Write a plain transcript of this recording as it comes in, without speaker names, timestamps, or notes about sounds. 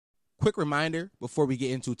quick reminder before we get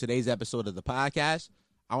into today's episode of the podcast.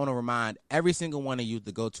 I want to remind every single one of you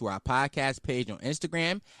to go to our podcast page on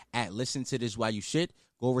Instagram at Listen to This While You Shit.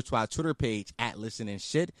 Go over to our Twitter page at Listen and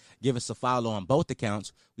Shit. Give us a follow on both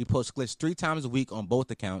accounts. We post clips 3 times a week on both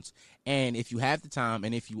accounts. And if you have the time,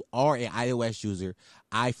 and if you are an iOS user,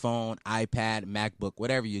 iPhone, iPad, MacBook,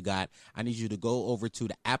 whatever you got, I need you to go over to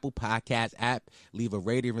the Apple Podcast app, leave a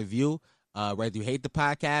rating review. Whether you hate the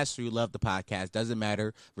podcast or you love the podcast, doesn't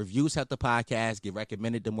matter. Reviews help the podcast get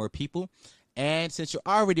recommended to more people. And since you're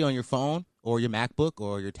already on your phone or your MacBook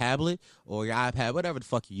or your tablet or your iPad, whatever the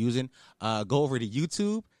fuck you're using, go over to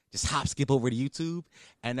YouTube. Just skip over to YouTube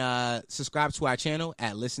and subscribe to our channel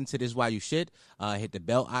at Listen to This While You Shit. Hit the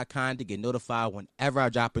bell icon to get notified whenever I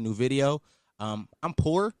drop a new video. I'm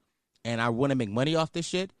poor and I want to make money off this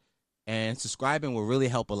shit, and subscribing will really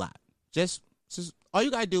help a lot. Just all you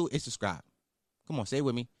gotta do is subscribe. Come on, say it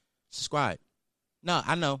with me. Subscribe. No,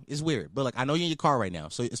 I know it's weird, but like I know you're in your car right now,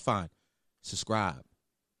 so it's fine. Subscribe.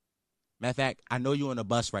 Matter of fact, I know you're on a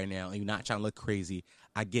bus right now and you're not trying to look crazy.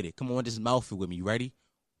 I get it. Come on, just mouth it with me. You ready?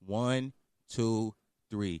 1, 2,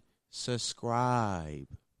 3. Subscribe.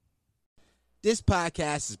 This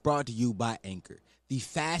podcast is brought to you by Anchor, the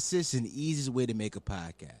fastest and easiest way to make a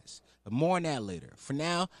podcast. But more on that later. For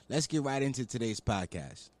now, let's get right into today's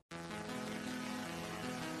podcast.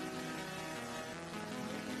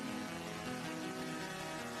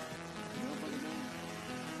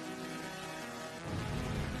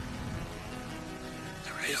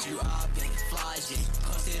 You up and flogging,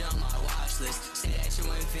 posted on my watch list. Say that you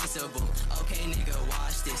invincible. Okay, nigga,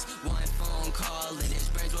 watch this. One phone call and his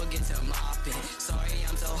brains will get to mopping. Sorry,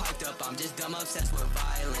 I'm so hyped up. I'm just dumb obsessed with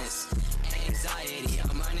violence. Anxiety,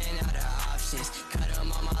 I'm running out of options. Cut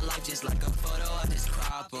them on my life just like a photo. I just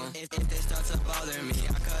crop them. If they start to bother me,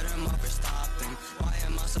 I cut them off or stop them. Why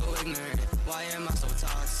am I so ignorant? Why am I so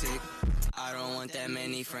toxic? I don't want that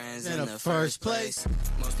many friends in the first place.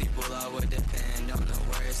 Most people I would depend on the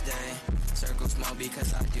worst day. Circle small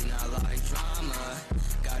because I do not like drama.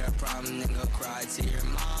 Got a problem, then go cry to your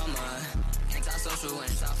mama. Anti-social,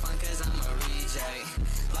 anti-fun cause I'm a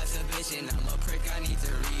reject. Life's a bitch and I'm a prick, I need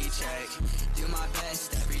to recheck. Do my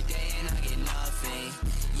best every day and I get nothing.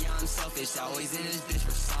 Yeah, I'm selfish, always in this bitch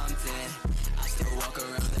for something. I still walk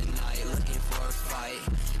around the night looking for a fight.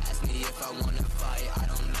 Ask me if I wanna fight, I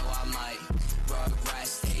don't know, I might. Rugrat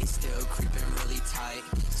stay still creeping really tight.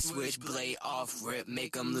 Switchblade off rip,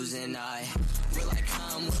 make them lose an eye. Will I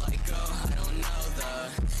come, will I go? I don't know the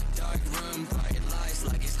dark room, bright lights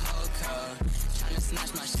like it's Hoko. Tryna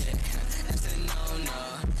snatch my shit, that's a no-no.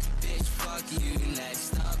 Bitch, fuck you,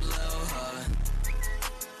 next stop low, huh?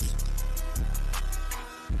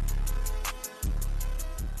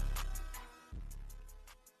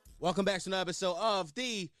 Welcome back to another episode of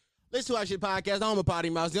the Listen to Our Shit podcast. I'm a Potty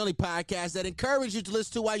Mouse, the only podcast that encourages you to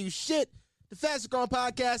listen to while you shit. The fastest growing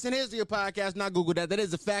podcast, and here's your podcast. Not Google that. That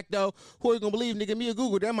is a fact, though. Who are you going to believe, nigga? Me or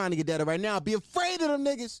Google? That might nigga dead right now. Be afraid of them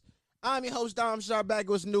niggas. I'm your host, Dom Sharp, back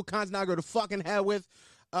with some new content I go to fucking hell with.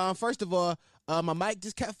 First of all, my mic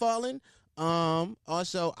just kept falling.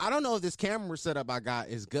 Also, I don't know if this camera setup I got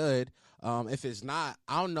is good. If it's not,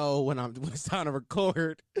 I don't know when it's time to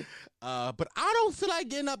record. But I don't feel like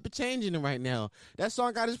getting up and changing it right now. That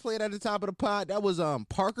song I just played at the top of the pod, that was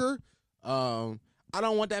Parker. I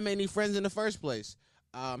don't want that many friends in the first place.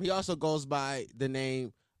 He also goes by the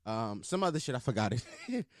name some other shit, I forgot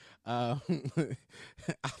it. I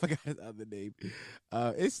forgot his other name.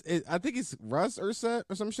 I think it's Russ or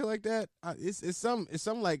some shit like that. It's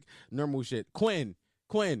some like normal shit. Quinn.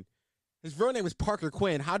 His real name is Parker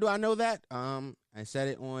Quinn. How do I know that? I said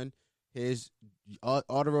it on his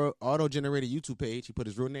auto-generated YouTube page. He put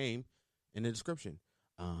his real name in the description.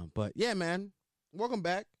 But yeah, man, welcome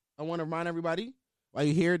back. I want to remind everybody, while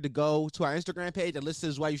you're here, to go to our Instagram page at Listen to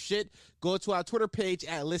This While You Shit. Go to our Twitter page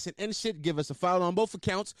at Listen and Shit. Give us a follow on both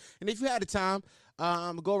accounts. And if you had the time,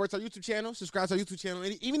 go over to our YouTube channel, subscribe to our YouTube channel.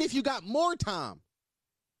 And even if you got more time,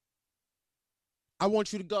 I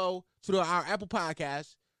want you to go to our Apple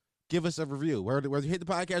Podcast, give us a review. Whether you hate the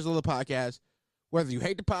podcast or love the podcast, whether you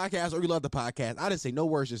hate the podcast or you love the podcast. I didn't say no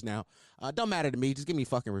words just now. Don't matter to me. Just give me a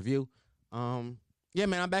fucking review. Yeah,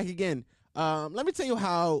 man, I'm back again. Let me tell you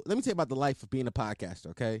about the life of being a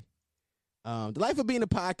podcaster, okay? The life of being a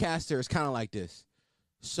podcaster is kind of like this.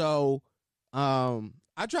 So, I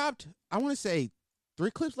dropped, I want to say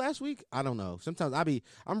 3 clips last week. I don't know. Sometimes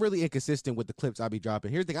I'm really inconsistent with the clips I be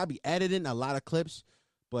dropping. Here's the thing, I be editing a lot of clips,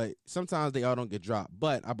 but sometimes they all don't get dropped.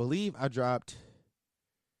 But I believe I dropped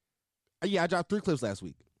 3 clips last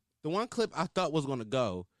week. The one clip I thought was going to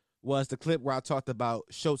go was the clip where I talked about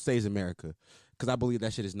Schultz Saves America, because I believe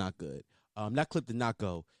that shit is not good. That clip did not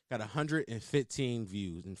go. Got 115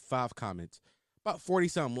 views and 5 comments, about 40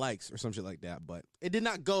 something likes or some shit like that. But it did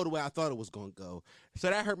not go the way I thought it was going to go. So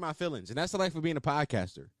that hurt my feelings. And that's the life of being a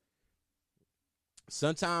podcaster.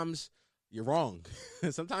 Sometimes you're wrong.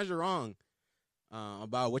 Sometimes you're wrong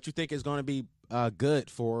about what you think is going to be good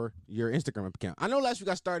for your Instagram account. I know last week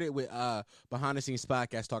I started with behind the scenes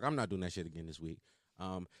podcast talk. I'm not doing that shit again this week.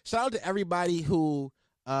 Shout out to everybody who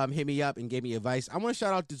hit me up and gave me advice. I want to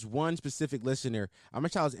shout out this one specific listener. I'm going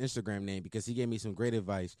to shout out his Instagram name because he gave me some great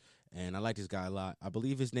advice, and I like this guy a lot. I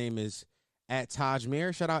believe his name is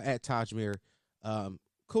 @Tajmir. Shout out @Tajmir.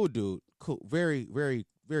 Cool dude. Cool. Very, very,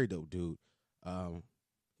 very dope dude.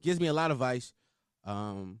 Gives me a lot of advice.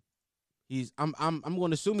 I'm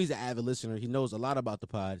going to assume he's an avid listener. He knows a lot about the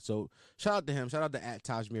pod. So shout out to him. Shout out to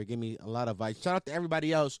 @Tajmir. Give me a lot of advice. Shout out to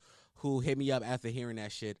everybody else who hit me up after hearing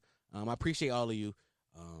that shit. I appreciate all of you.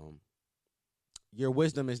 Your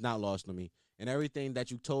wisdom is not lost on me, and everything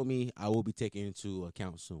that you told me, I will be taking into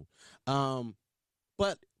account soon.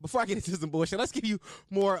 But before I get into some bullshit, let's give you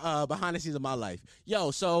more behind the scenes of my life.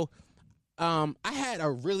 Yo, so I had a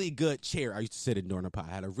really good chair I used to sit in during the pod.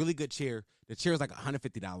 I had a really good chair. The chair was like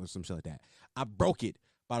 $150, some shit like that. I broke it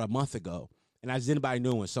about a month ago, and I just didn't buy a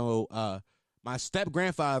new one. So my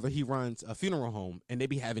step-grandfather, he runs a funeral home, and they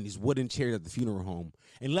be having these wooden chairs at the funeral home,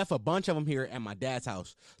 and left a bunch of them here at my dad's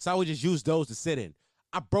house. So I would just use those to sit in.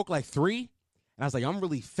 I broke like 3, and I was like, I'm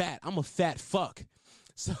really fat. I'm a fat fuck.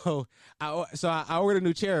 So I ordered a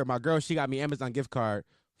new chair. My girl, she got me Amazon gift card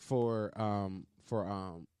for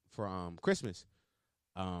Christmas.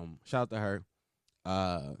 Shout out to her.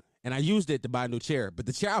 And I used it to buy a new chair. But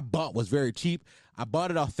the chair I bought was very cheap. I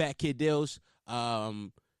bought it off Fat Kid Deals.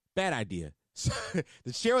 Bad idea. So,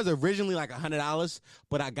 the chair was originally like $100,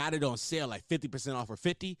 but I got it on sale like 50% off for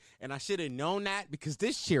 $50, and I should have known that because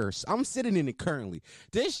this chair, I'm sitting in it currently.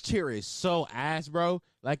 This chair is so ass, bro.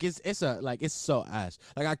 Like it's so ass.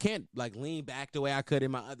 Like I can't like lean back the way I could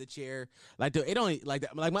in my other chair. Like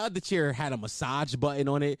my other chair had a massage button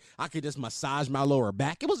on it. I could just massage my lower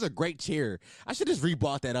back. It was a great chair. I should just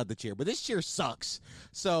rebought that other chair, but this chair sucks.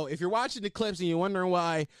 So if you're watching the clips and you're wondering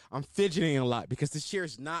why I'm fidgeting a lot, because this chair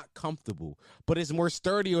is not comfortable, but it's more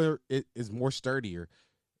sturdier. It's more sturdy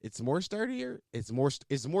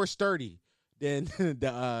than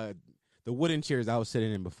the wooden chairs I was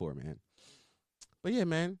sitting in before, man. But yeah,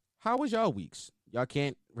 man, how was y'all weeks? Y'all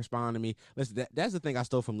can't respond to me. Listen, that's the thing I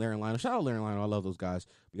stole from Larry and Lionel. Shout out Larry and Lionel. I love those guys.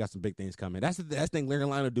 We got some big things coming. That's the thing Larry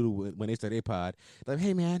and Lionel do when they start their pod. Like,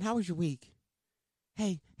 hey, man, how was your week?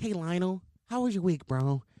 Hey, Lionel, how was your week,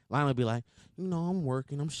 bro? Lionel be like, I'm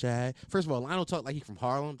working. I'm sad. First of all, Lionel talk like he from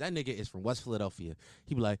Harlem. That nigga is from West Philadelphia.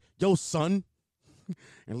 He be like, yo, son.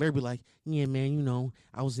 And Larry be like, yeah, man,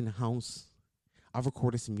 I was in the house. I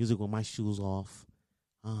recorded some music with my shoes off.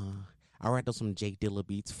 I rapped on some Jake Dilla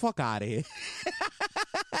beats. Fuck out of here.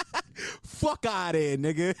 Fuck out of here,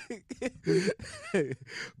 nigga.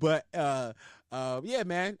 But yeah,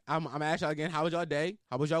 man. I'm asking y'all again. How was y'all day?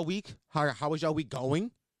 How was y'all week? How was y'all week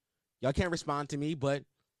going? Y'all can't respond to me, but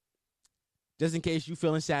just in case you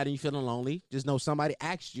feeling sad and you feeling lonely, just know somebody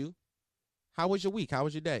asked you, how was your week? How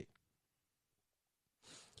was your day?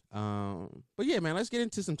 But yeah, man, let's get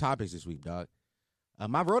into some topics this week, dog.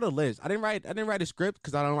 I wrote a list. I didn't write a script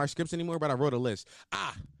because I don't write scripts anymore, but I wrote a list.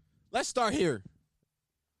 Let's start here.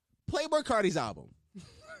 Playboi Carti's album.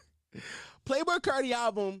 Playboi Carti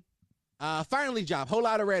album finally dropped. Whole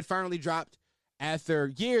Lotta Red finally dropped after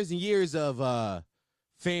years and years of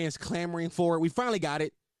fans clamoring for it. We finally got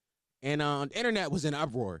it. And the internet was in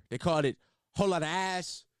uproar. They called it Whole Lot of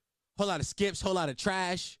Ass, Whole Lot of Skips, Whole Lot of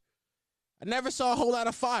Trash. I never saw a whole lot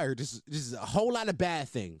of fire. Just a whole lot of bad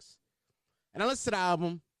things. And I listened to the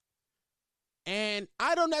album, and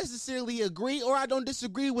I don't necessarily agree or I don't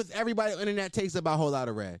disagree with everybody on the internet takes about Whole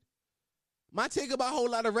Lotta Red. My take about Whole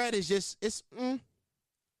Lotta Red is just, it's.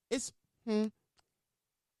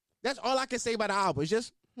 That's all I can say about the album. It's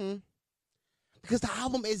just, Because the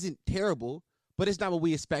album isn't terrible, but it's not what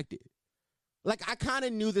we expected. Like, I kind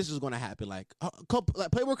of knew this was going to happen. Like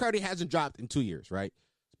Playboi Carti hasn't dropped in 2 years, right?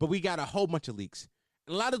 But we got a whole bunch of leaks.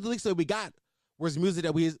 And a lot of the leaks that we got was music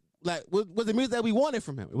that was the music that we wanted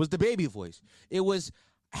from him. It was the baby voice. It was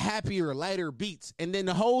happier, lighter beats. And then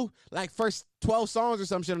the whole, first 12 songs or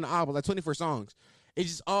some shit on the album, 24 songs, it's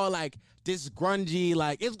just all, this grungy,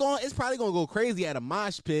 it's probably going to go crazy at a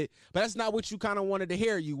mosh pit, but that's not what you kind of wanted to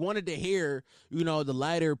hear. You wanted to hear, the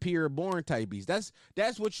lighter, pure, born type beats.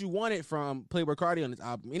 That's what you wanted from Playboi Carti on this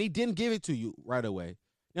album, and he didn't give it to you right away.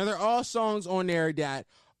 Now, there are all songs on there that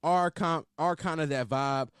are kind of that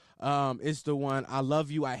vibe. It's the one, I Love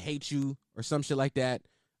You, I Hate You, or some shit like that.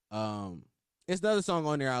 It's the other song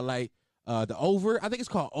on there I like. The Over. I think it's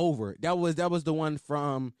called Over. That was the one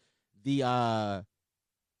from the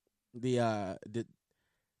the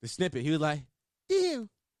snippet. He was like, "Damn,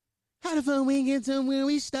 how the fun we get to when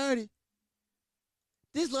we started.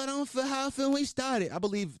 This love don't feel how I feel when we started." I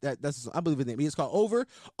believe that's I believe his name. It's called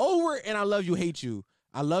Over, and I Love You, Hate You.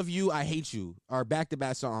 I Love You, I Hate You are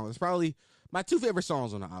back-to-back songs. It's probably my two favorite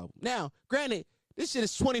songs on the album. Now, granted, this shit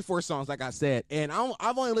is 24 songs, like I said, and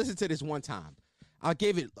I've only listened to this one time. I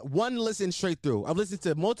gave it one listen straight through. I've listened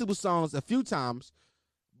to multiple songs a few times,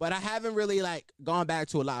 but I haven't really like gone back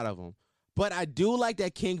to a lot of them. But I do like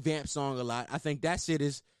that King Vamp song a lot. I think that shit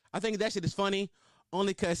is funny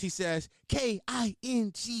only because he says KINGVAMP.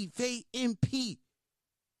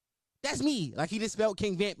 That's me. Like he just spelled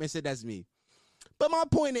King Vamp and said that's me. But my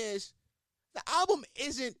point is, the album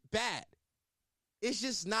isn't bad. It's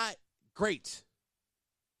just not great.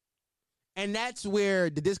 And that's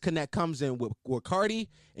where the disconnect comes in with Cardi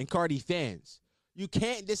and Cardi fans. You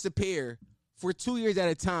can't disappear for 2 years at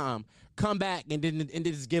a time, come back, and then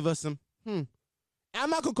just give us some, I'm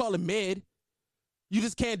not going to call it mid. You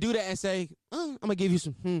just can't do that and say, I'm going to give you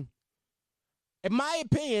some, In my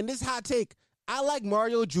opinion, this hot take, I like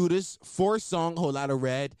Mario Judah's 4-song Whole Lotta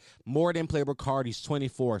Red more than Playboi Carti's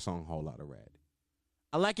 24-song Whole Lotta Red.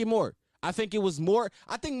 I like it more. I think it was more.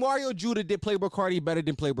 I think Mario Judah did Playboi Carti better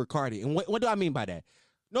than Playboi Carti. And what do I mean by that?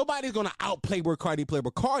 Nobody's going to out Playboi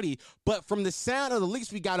Carti, but from the sound of the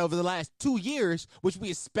leaks we got over the last 2 years, which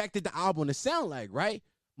we expected the album to sound like, right?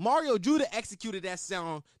 Mario Judah executed that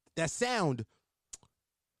sound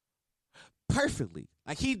perfectly.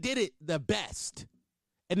 Like he did it the best.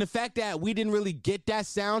 And the fact that we didn't really get that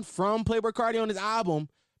sound from Playboi Carti on his album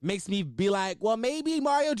makes me be like, well, maybe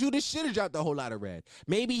Mario Judah should have dropped a Whole Lotta Red.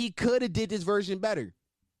 Maybe he could have did this version better.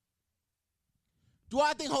 Do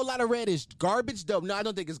I think Whole Lotta Red is garbage? No, I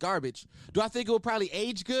don't think it's garbage. Do I think it will probably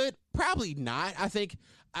age good? Probably not. I think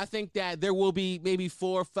that there will be maybe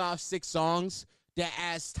 4, 5, 6 songs that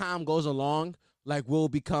as time goes along, like will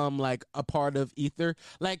become like a part of ether.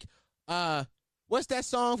 Like, what's that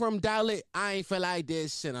song from Dalit? I ain't feel like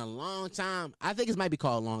this in a long time. I think it might be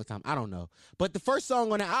called A Long Time. I don't know. But the first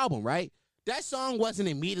song on the album, right? That song wasn't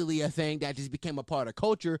immediately a thing that just became a part of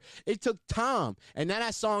culture. It took time. And now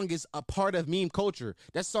that song is a part of meme culture.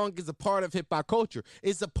 That song is a part of hip-hop culture.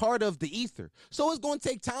 It's a part of the ether. So it's going to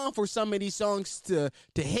take time for some of these songs to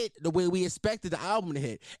hit the way we expected the album to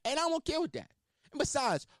hit. And I won't care with that. And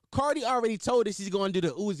besides, Cardi already told us he's going to do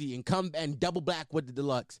the Uzi and come and double black with the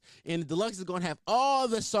deluxe. And the deluxe is going to have all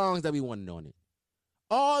the songs that we wanted on it.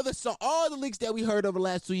 All the leaks that we heard over the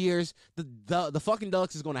last 2 years, the fucking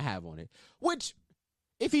deluxe is going to have on it. Which,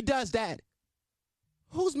 if he does that,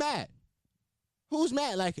 who's mad? Who's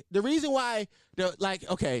mad? Like, the reason why,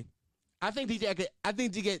 okay, I think DJ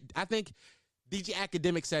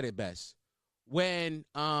Academic said it best. When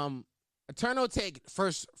Eternal Take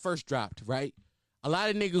first dropped, right? A lot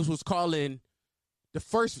of niggas was calling the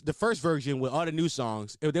first version with all the new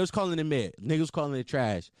songs. They was calling it mid. Niggas was calling it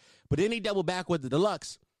trash. But then he doubled back with the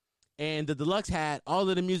deluxe, and the deluxe had all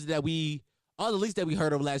of the music all the leaks that we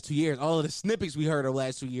heard over the last 2 years, all of the snippets we heard over the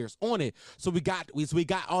last 2 years on it. So we got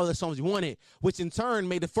all the songs we wanted, which in turn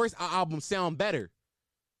made the first album sound better.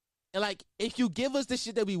 And like, if you give us the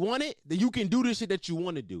shit that we wanted, then you can do the shit that you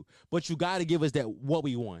want to do. But you got to give us what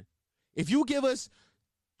we want. If you give us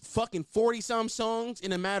fucking 40-some songs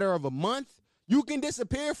in a matter of a month, you can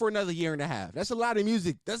disappear for another year and a half. That's a lot of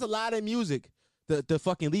music. That's a lot of music to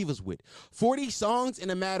fucking leave us with. 40 songs in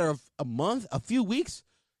a matter of a month, a few weeks.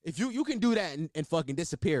 If you can do that and fucking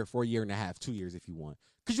disappear for a year and a half, 2 years if you want.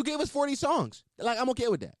 Because you gave us 40 songs. Like, I'm okay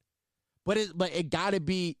with that. But it gotta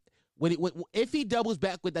be, if he doubles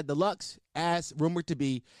back with that deluxe, as rumored to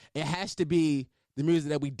be, it has to be the music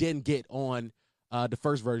that we didn't get on the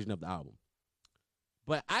first version of the album.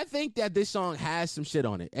 But I think that this song has some shit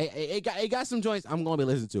on it. It got some joints I'm gonna be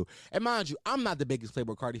listening to. And mind you, I'm not the biggest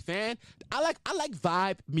Playboi Carti fan. I like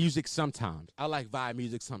vibe music sometimes.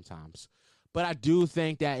 But I do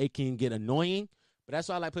think that it can get annoying. But that's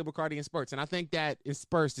why I like Playboi Carti in spurts. And I think that in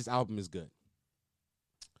spurts, this album is good.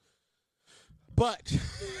 But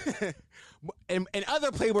in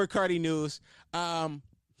other Playboi Carti news,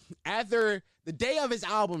 after the day of his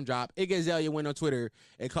album drop, Iggy Azalea went on Twitter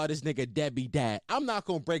and called this nigga Debbie Dad. I'm not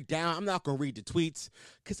going to break down. I'm not going to read the tweets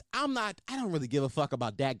because I don't really give a fuck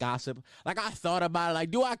about that gossip. Like, I thought about it.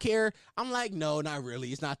 Like, do I care? I'm like, no, not really.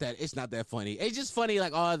 It's not that funny. It's just funny,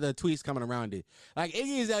 like, all the tweets coming around it. Like,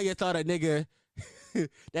 Iggy Azalea thought a nigga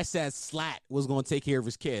that said slat was going to take care of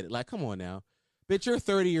his kid. Like, come on now. Bitch, you're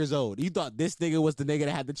 30 years old. You thought this nigga was the nigga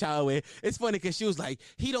that had the child with. It's funny because she was like,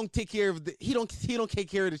 he don't take care of the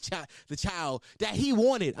child that he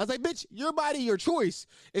wanted. I was like, bitch, your body, your choice.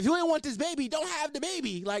 If you ain't want this baby, don't have the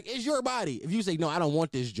baby. Like, it's your body. If you say, no, I don't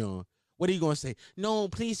want this, John, what are you gonna say? No,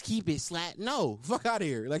 please keep it, slat. No, fuck out of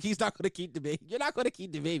here. Like, he's not gonna keep the baby. You're not gonna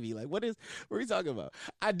keep the baby. Like, what are you talking about?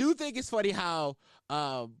 I do think it's funny how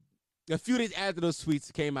a few days after those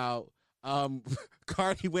tweets came out,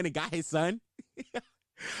 Cardi went and got his son.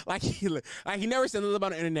 like he never said nothing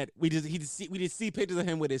about the internet. We just see pictures of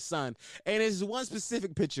him with his son, and there's one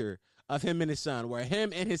specific picture of him and his son where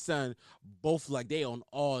him and his son both like they on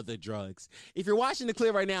all the drugs. If you're watching the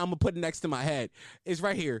clip right now, I'm gonna put it next to my head. It's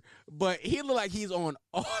right here, but he look like he's on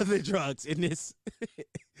all the drugs in this.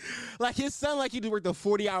 Like his son, like he just worked a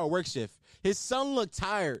 40-hour work shift. His son looked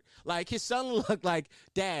tired. Like his son looked like,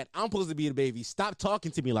 Dad, I'm supposed to be the baby. Stop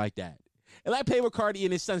talking to me like that. And like Playboy Cardi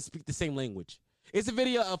and his son speak the same language. It's a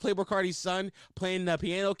video of Playboy Cardi's son playing the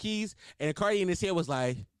piano keys, and Cardi in his head was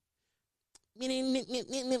like,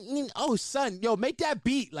 oh, son, yo, make that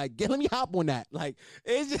beat. Like, let me hop on that. Like,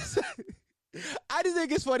 it's just, I just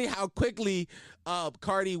think it's funny how quickly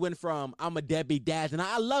Cardi went from, I'm a deadbeat dad, and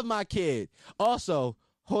I love my kid. Also,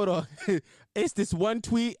 hold on. It's this one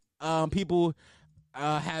tweet people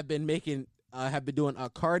have been doing a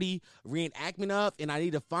Cardi reenactment of, and I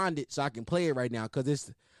need to find it so I can play it right now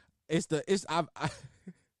because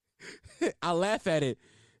I laugh at it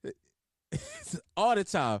all the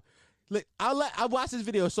time. Look, I watch this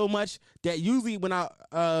video so much that usually when I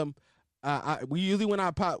I'm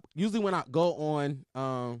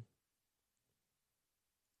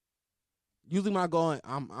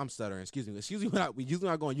stuttering. Excuse me. Usually when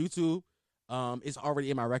I go on YouTube, it's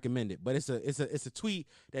already in my recommended. But it's a tweet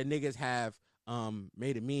that niggas have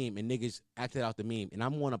made a meme and niggas acted out the meme, and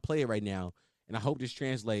I'm gonna play it right now, and I hope this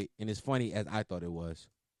translate and it's funny as I thought it was.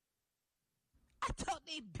 I told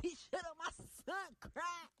that bitch shut up, my son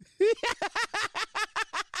cried.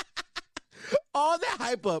 all that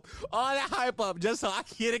hype up just so I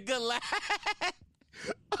can get a good laugh.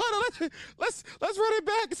 Hold on, let's run it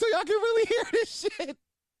back so y'all can really hear this shit.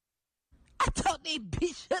 I told that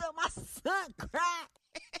bitch shut up, my son cried.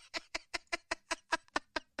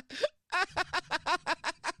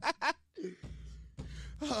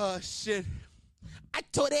 Oh shit. I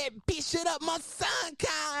tore that bitch shit up, my son,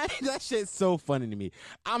 God. That shit's so funny to me.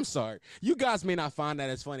 I'm sorry. You guys may not find that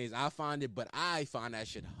as funny as I find it, but I find that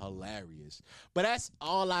shit hilarious. But that's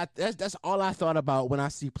all I thought about when I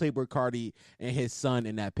see Playboy Cardi and his son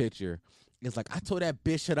in that picture. It's like, I tore that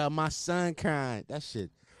bitch shit up, my son, kind. That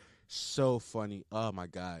shit so funny. Oh my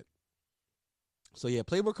God. So yeah,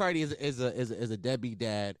 Playboy Cardi is a deadbeat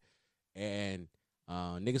dad, and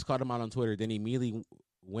niggas called him out on Twitter. Then he immediately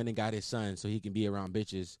went and got his son so he can be around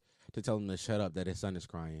bitches to tell him to shut up that his son is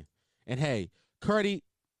crying. And hey, Cardi,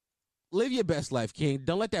 live your best life, king.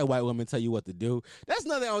 Don't let that white woman tell you what to do. That's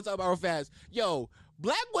nothing I want to talk about real fast. Yo,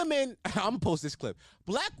 black women, I'm going to post this clip.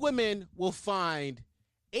 Black women will find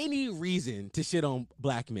any reason to shit on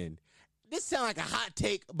black men. This sounds like a hot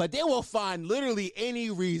take, but they will find literally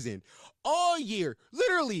any reason. All year,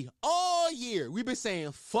 literally all year, we've been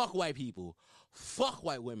saying fuck white people, fuck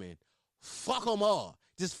white women, fuck them all.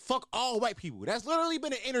 Just fuck all white people. That's literally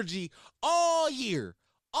been the energy all year.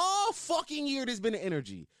 All fucking year there's been the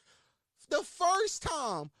energy. The first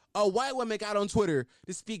time a white woman got on Twitter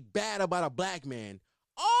to speak bad about a black man,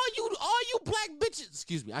 all you black bitches,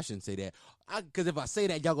 excuse me, I shouldn't say that. Because if I say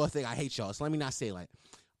that, y'all gonna think I hate y'all. So let me not say it like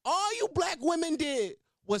all you black women did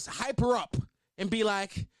was hype her up and be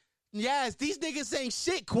like, yes, these niggas ain't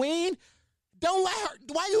shit, queen. Don't let her,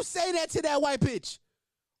 why you say that to that white bitch?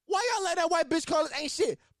 Why y'all let that white bitch call us ain't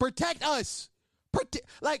shit? Protect us.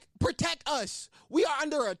 Protect us. We are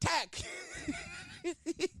under attack.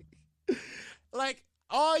 Like,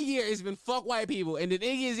 all year it's been fuck white people. And then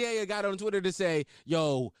Iggy Azalea got on Twitter to say,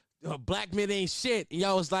 yo, black men ain't shit. And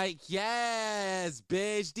y'all was like, yes,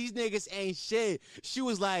 bitch, these niggas ain't shit. She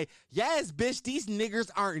was like, yes, bitch, these niggers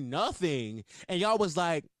aren't nothing. And y'all was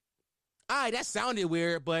like, all right, that sounded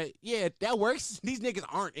weird, but yeah, that works. These niggas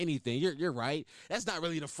aren't anything. You're right. That's not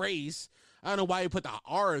really the phrase. I don't know why you put the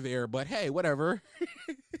R there, but hey, whatever.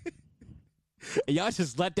 And y'all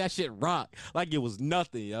just let that shit rock like it was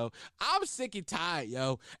nothing, yo. I'm sick and tired,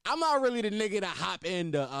 yo. I'm not really the nigga to hop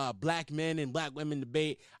into black men and black women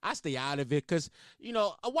debate. I stay out of it because, you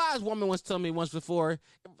know, a wise woman once told me once before,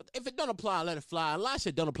 if it don't apply, let it fly. A lot of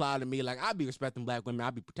shit don't apply to me. Like, I be respecting black women.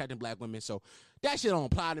 I be protecting black women. So that shit don't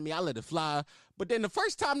apply to me. I let it fly. But then the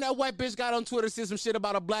first time that white bitch got on Twitter, said some shit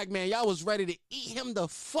about a black man, y'all was ready to eat him the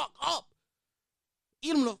fuck up.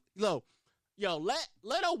 Eat him the, yo, let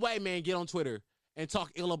a white man get on Twitter and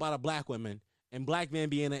talk ill about a black woman, and black men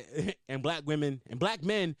being and black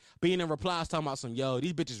men being in replies talking about some, yo,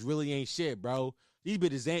 these bitches really ain't shit, bro. These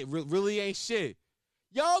bitches really ain't shit.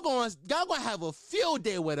 Y'all gonna have a field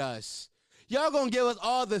day with us. Y'all gonna give us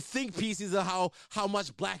all the think pieces of how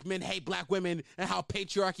much black men hate black women and how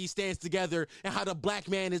patriarchy stands together and how the black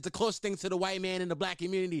man is the closest thing to the white man in the black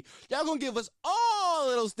community. Y'all gonna give us all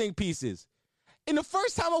of those think pieces. And the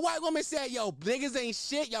first time a white woman said, yo, niggas ain't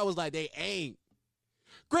shit, y'all was like, they ain't.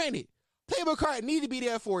 Granted, Playboy Cardi need to be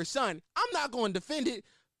there for his son. I'm not gonna defend it,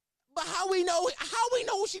 but how we know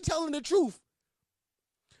she telling the truth?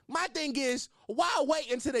 My thing is, why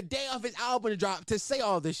wait until the day of his album drop to say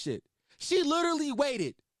all this shit? She literally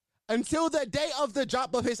waited until the day of the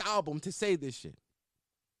drop of his album to say this shit.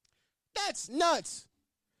 That's nuts.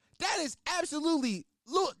 That is absolutely,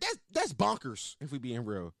 look, that's bonkers, if we being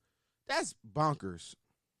real. That's bonkers.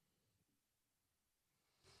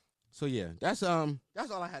 So yeah, that's all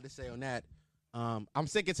I had to say on that. I'm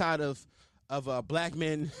sick and tired of black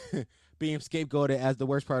men being scapegoated as the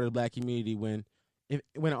worst part of the black community when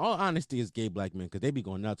in all honesty it's gay black men, because they be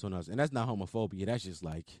going nuts on us. And that's not homophobia. That's just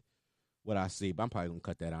like what I see, but I'm probably gonna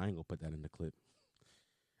cut that out. I ain't gonna put that in the clip.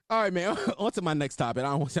 All right, man. On to my next topic. I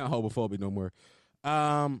don't want to sound homophobic no more.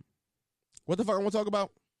 What the fuck I want to talk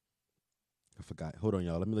about? I forgot. Hold on,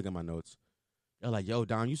 y'all. Let me look at my notes. Y'all like, yo,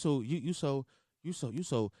 Dom, you so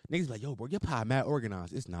niggas like, yo, bro, your pod mad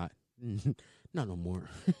organized. It's not. Not no more.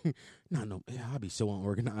 I'll be so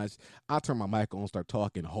unorganized. I'll turn my mic on, start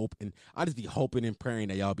talking, hoping. I just be hoping and praying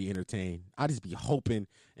that y'all be entertained. I just be hoping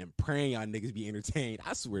and praying y'all niggas be entertained.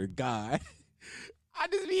 I swear to God. I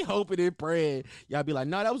just be hoping and praying. Y'all be like,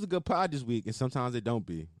 no, that was a good pod this week. And sometimes it don't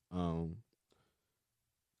be.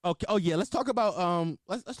 Okay. Oh yeah, let's talk about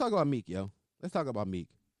let's talk about Meek, yo. Let's talk about Meek.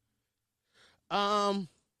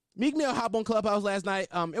 Meek Mill hop on Clubhouse last night.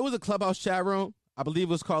 It was a Clubhouse chat room. I believe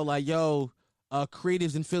it was called like, yo,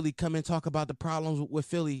 creatives in Philly come and talk about the problems with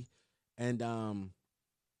Philly. And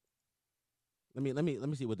let me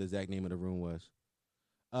see what the exact name of the room was.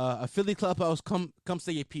 A Philly Clubhouse, come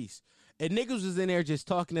say your piece. And niggas was in there just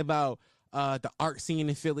talking about the art scene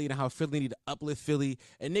in Philly and how Philly need to uplift Philly.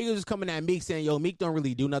 And niggas was coming at Meek saying, yo, Meek don't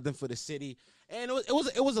really do nothing for the city. And it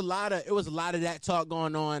was a lot of that talk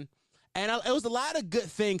going on. And it was a lot of good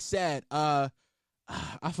things said.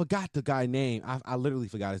 I forgot the guy's name. I literally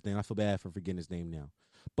forgot his name. I feel bad for forgetting his name now.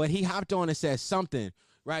 But he hopped on and said something,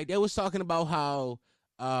 right? They was talking about how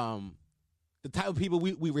the type of people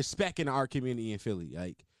we respect in our community in Philly.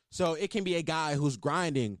 Like, so it can be a guy who's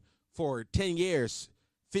grinding for 10 years,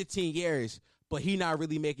 15 years, but he not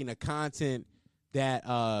really making the content that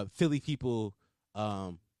Philly people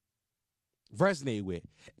resonate with.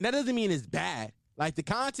 And that doesn't mean it's bad. Like, the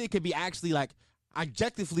content could be actually, like,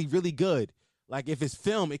 objectively really good. Like, if it's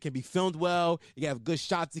film, it can be filmed well. You have good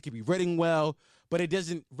shots. It can be written well. But it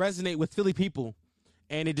doesn't resonate with Philly people,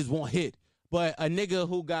 and it just won't hit. But a nigga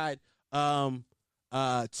who got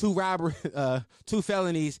two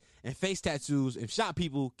felonies and face tattoos and shot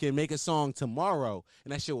people can make a song tomorrow,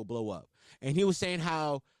 and that shit will blow up. And he was saying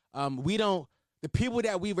how the people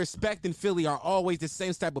that we respect in Philly are always the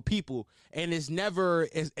same type of people, and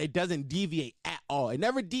it doesn't deviate at all. It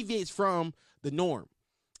never deviates from the norm.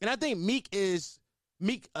 And I think Meek is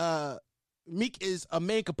a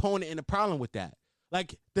main component in the problem with that.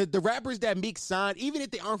 Like, the rappers that Meek signed, even if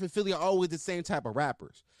they aren't from Philly, are always the same type of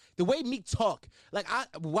rappers. The way Meek talk, like,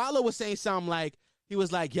 Wallow was saying something like, he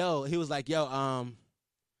was like, yo, if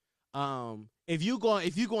you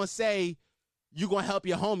gonna say you gonna help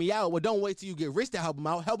your homie out, well, don't wait till you get rich to help him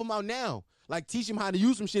out. Help him out now. Like, teach him how to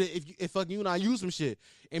use some shit if fucking you not use some shit.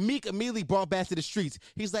 And Meek immediately brought back to the streets.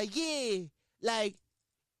 He's like, yeah, like,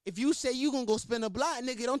 if you say you gonna go spin a block,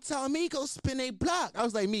 nigga, don't tell me go spin a block. I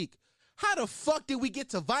was like, Meek, how the fuck did we get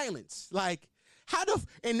to violence? Like,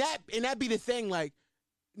 and that be the thing, like,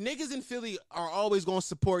 niggas in Philly are always gonna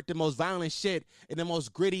support the most violent shit and the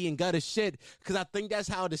most gritty and gutter shit, because I think that's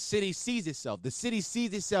how the city sees itself. The city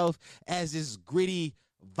sees itself as this gritty,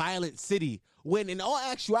 violent city, when in all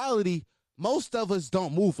actuality, most of us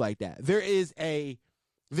don't move like that. There is a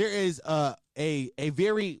very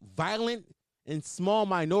violent and small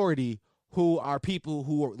minority who are people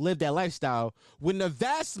who live that lifestyle, when the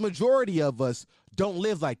vast majority of us don't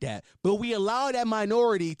live like that. But we allow that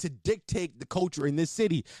minority to dictate the culture in this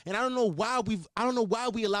city. And I don't know why we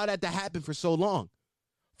allow that to happen for so long.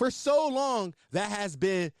 For so long, that has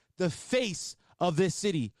been the face of this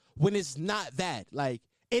city, when it's not that. Like,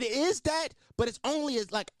 it is that, but it's only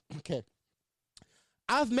as, like, okay,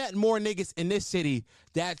 I've met more niggas in this city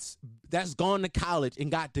that's gone to college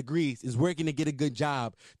and got degrees, is working to get a good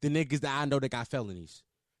job, than niggas that I know that got felonies.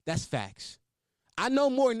 That's facts. I know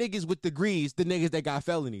more niggas with degrees than niggas that got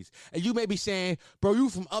felonies. And you may be saying, bro, you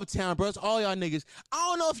from Uptown, bro. It's all y'all niggas. I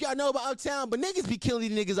don't know if y'all know about Uptown, but niggas be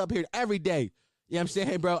killing these niggas up here every day. You know what I'm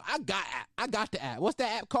saying, bro? I got the app. What's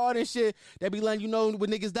that app called and shit that be letting you know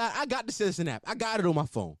when niggas die? I got the Citizen app. I got it on my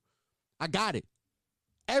phone. I got it.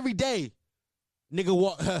 Every day,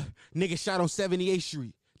 nigga shot on 78th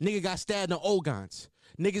Street. Nigga got stabbed on Ogons.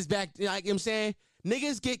 Niggas back, like, you know what I'm saying?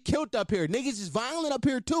 Niggas get killed up here. Niggas is violent up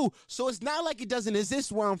here too. So it's not like it doesn't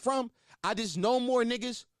exist where I'm from. I just know more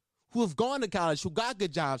niggas who have gone to college, who got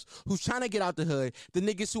good jobs, who's trying to get out the hood, the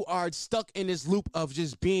niggas who are stuck in this loop of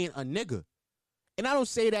just being a nigga. And I don't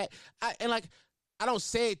say that, I don't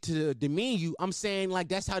say it to demean you. I'm saying, like,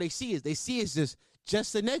 that's how they see it. They see it as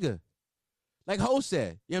just a nigga. Like Ho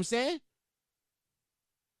said, you know what I'm saying?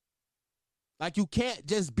 Like, you can't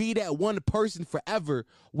just be that one person forever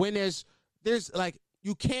when there's like,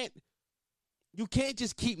 you can't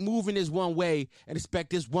just keep moving this one way and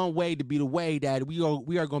expect this one way to be the way that we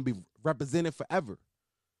are going to be represented forever.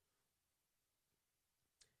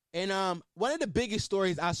 And one of the biggest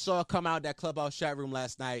stories I saw come out that Clubhouse chat room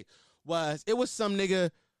last night was some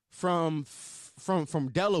nigga from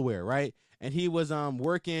Delaware, right? And he was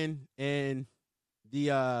working in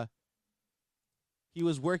Philly.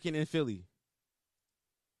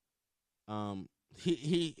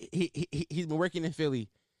 He's been working in Philly,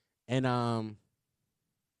 and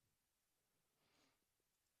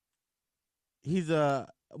he's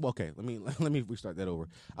okay. Let me restart that over.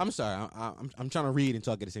 I'm sorry. I'm trying to read and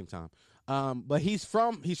talk at the same time. But he's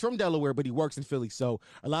from Delaware, but he works in Philly, so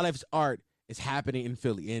a lot of his art is happening in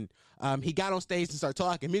Philly. And he got on stage and started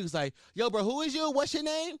talking. He was like, "Yo, bro, who is you? What's your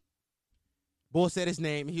name?" Boy said his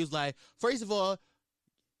name. He was like, "First of all,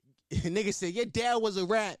 nigga said, your dad was a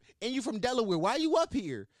rat, and you from Delaware. Why you up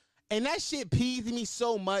here?" And that shit peeved me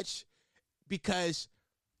so much, because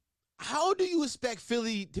how do you expect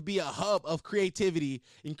Philly to be a hub of creativity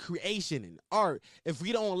and creation and art if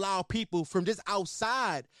we don't allow people from just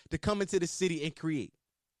outside to come into the city and create?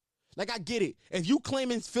 Like, I get it. If you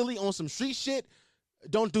claiming Philly on some street shit,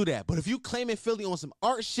 don't do that. But if you claiming Philly on some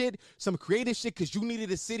art shit, some creative shit, because you needed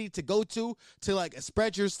a city to go to like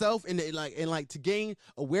spread yourself and to gain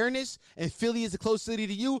awareness, and Philly is a close city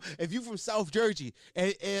to you. If you from South Jersey,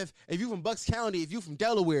 if you from Bucks County, if you from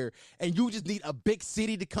Delaware, and you just need a big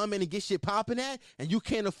city to come in and get shit popping at, and you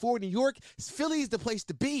can't afford New York, Philly is the place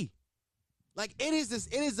to be. Like,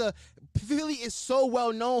 Philly is so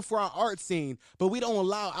well known for our art scene, but we don't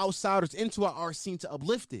allow outsiders into our art scene to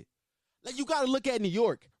uplift it. Like, you got to look at New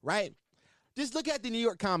York, right? Just look at the New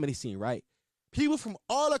York comedy scene, right? People from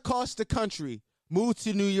all across the country moved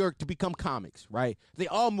to New York to become comics, right? They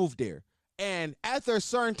all moved there. And after a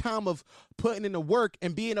certain time of putting in the work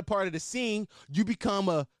and being a part of the scene, you become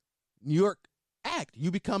a New York act.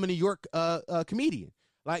 You become a New York comedian.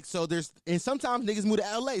 Like, so and sometimes niggas move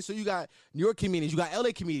to LA. So you got New York comedians, you got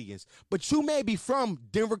LA comedians. But you may be from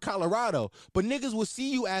Denver, Colorado, but niggas will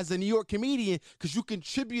see you as a New York comedian because you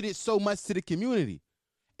contributed so much to the community.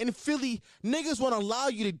 In Philly, niggas won't allow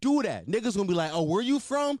you to do that. Niggas gonna be like, "Oh, where you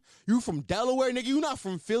from? You from Delaware, nigga? You not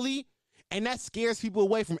from Philly?" And that scares people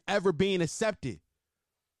away from ever being accepted.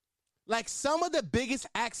 Like, some of the biggest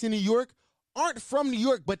acts in New York aren't from New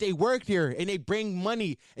York, but they work here, and they bring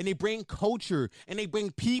money, and they bring culture, and they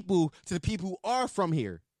bring people to the people who are from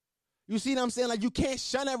here. You see what I'm saying? Like, you can't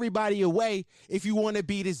shun everybody away if you want to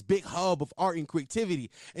be this big hub of art and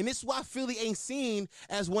creativity. And this is why Philly ain't seen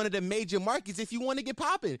as one of the major markets if you want to get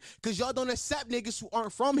popping, because y'all don't accept niggas who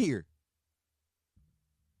aren't from here.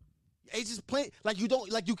 It's just plain, like, you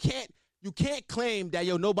can't claim that,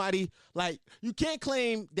 nobody, like, you can't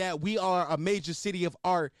claim that we are a major city of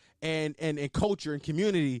art and culture and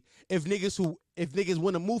community if niggas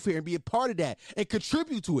want to move here and be a part of that and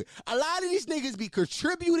contribute to it. A lot of these niggas be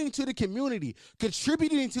contributing to the community,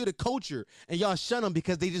 contributing to the culture, and y'all shun them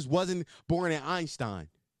because they just wasn't born at Einstein.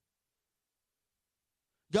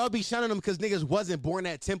 Y'all be shunning them because niggas wasn't born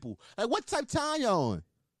at Temple. Like, what type of time y'all on?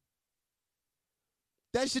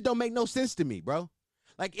 That shit don't make no sense to me, bro.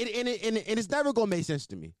 Like, and it's never gonna make sense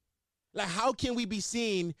to me. Like, how can we be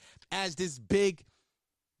seen as this big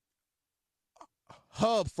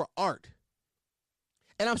hub for art?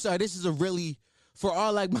 And I'm sorry, this is a really, for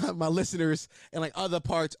all like my listeners and like other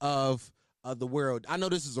parts of the world, I know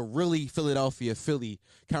this is a really Philly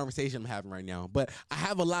conversation I'm having right now, but I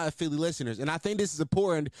have a lot of Philly listeners, and I think this is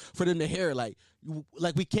important for them to hear. Like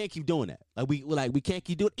we can't keep doing that. We can't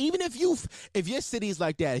keep doing it. Even if your city is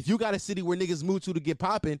like that, if you got a city where niggas move to get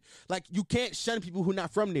popping, like, you can't shun people who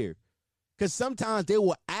not from there, because sometimes they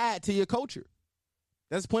will add to your culture.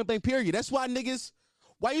 That's point blank period. That's why niggas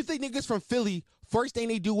Why you think niggas from Philly, first thing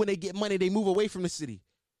they do when they get money, they move away from the city?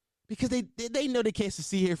 Because they know they can't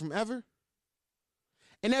succeed here from ever.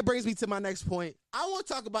 And that brings me to my next point. I want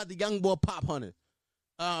to talk about the young boy Pop Hunter.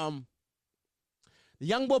 The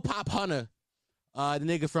young boy Pop Hunter, the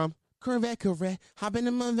nigga from Corvette, hop in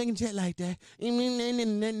the motherfucking jet like that.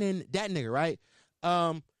 That nigga, right?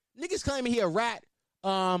 Niggas claiming he a rat.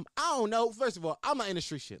 I don't know. First of all, I'm not in the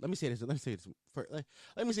street shit. Let me say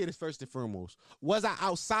this first and foremost. Was I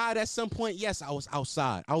outside at some point? Yes, I was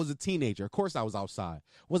outside. I was a teenager. Of course I was outside.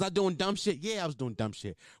 Was I doing dumb shit? Yeah, I was doing dumb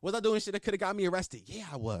shit. Was I doing shit that could have got me arrested? Yeah,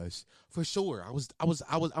 I was. For sure.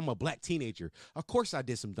 I'm a black teenager. Of course I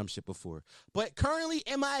did some dumb shit before. But currently,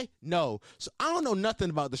 am I? No. So I don't know nothing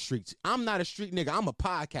about the streets. I'm not a street nigga. I'm a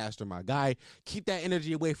podcaster, my guy. Keep that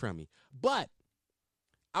energy away from me. But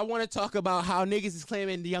I want to talk about how niggas is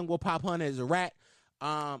claiming the young boy Pop Hunter is a rat.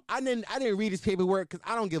 I didn't read his paperwork because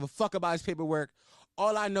I don't give a fuck about his paperwork.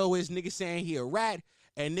 All I know is niggas saying he a rat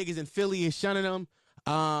and niggas in Philly is shunning him.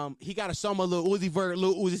 He got a song with Lil Uzi Vert.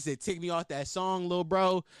 Lil Uzi said, "Take me off that song, little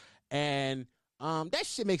bro." And that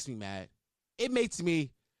shit makes me mad. It makes me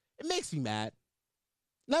mad.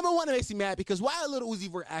 Number one, it makes me mad because why Lil Uzi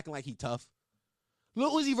Vert acting like he tough?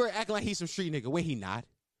 Lil Uzi Vert acting like he's some street nigga. Wait, he not.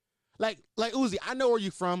 Like Uzi, I know where you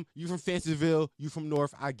from. You from Fanceville. You from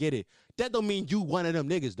North. I get it. That don't mean you one of them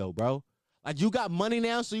niggas though, bro. Like you got money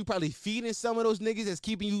now, so you probably feeding some of those niggas that's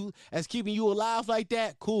keeping you alive like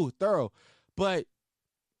that. Cool, thorough. But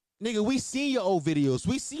nigga, we seen your old videos.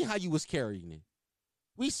 We seen how you was carrying it.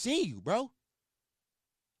 We seen you, bro.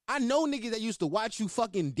 I know niggas that used to watch you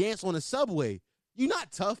fucking dance on the subway. You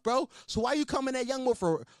not tough, bro. So why you coming at young boy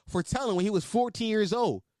for telling when he was 14 years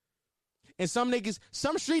old? And some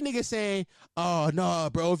street niggas saying, "Oh, nah,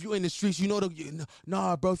 bro, if you in the streets, you know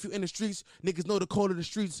nah, bro, if you in the streets, niggas know the code of the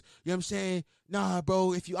streets." You know what I'm saying? Nah,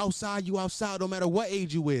 bro, if you outside, no matter what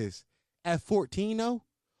age you is. At 14, though,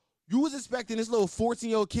 you was expecting this little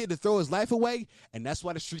 14-year-old kid to throw his life away, and that's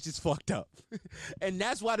why the streets is fucked up. And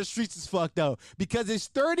that's why the streets is fucked up. Because it's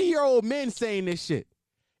 30-year-old men saying this shit.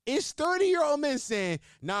 It's 30-year-old men saying,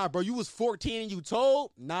 "Nah, bro, you was 14 and you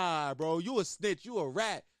told? Nah, bro, you a snitch, you a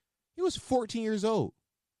rat." He was 14 years old.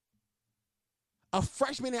 A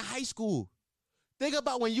freshman in high school. Think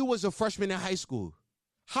about when you was a freshman in high school.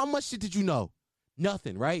 How much shit did you know?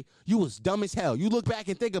 Nothing, right? You was dumb as hell. You look back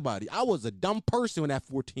and think about it. I was a dumb person when I was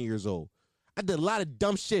 14 years old. I did a lot of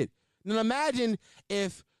dumb shit. Now imagine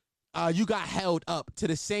if you got held up to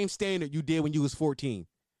the same standard you did when you was 14.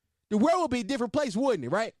 The world would be a different place, wouldn't it,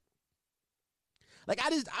 right? Like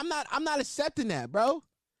I'm not accepting that, bro.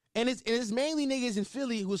 And it's mainly niggas in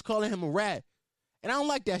Philly who's calling him a rat. And I don't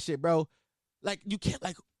like that shit, bro. Like you can't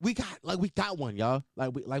we got one, y'all.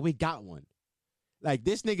 We got one. Like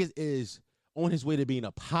this nigga is on his way to being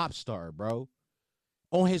a pop star, bro.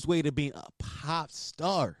 On his way to being a pop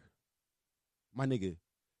star. My nigga.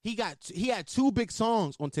 He had two big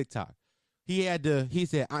songs on TikTok. He had the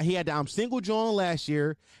I'm Single John last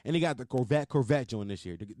year, and he got the Corvette John this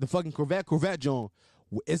year. The fucking Corvette John.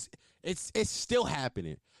 It's still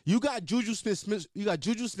happening. You got Juju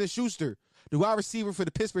Smith-Schuster, the wide receiver for the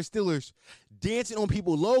Pittsburgh Steelers, dancing on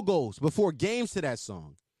people's logos before games to that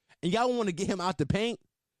song. And y'all want to get him out the paint?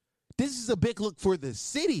 This is a big look for the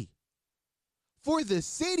city. For the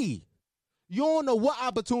city. You don't know what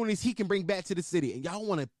opportunities he can bring back to the city. And y'all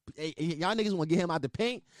niggas want to get him out the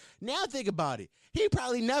paint? Now think about it. He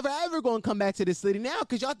probably never ever going to come back to the city now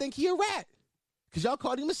because y'all think he a rat. Because y'all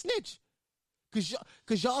called him a snitch.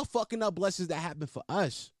 Cause y'all fucking up blessings that happen for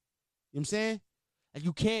us. You know what I'm saying? Like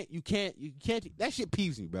you can't. That shit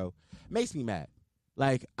peeves me, bro. Makes me mad.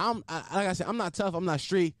 Like like I said, I'm not tough. I'm not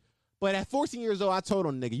street. But at 14 years old, I told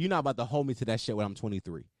on nigga, you're not about to hold me to that shit when I'm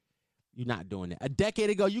 23. You're not doing that. A decade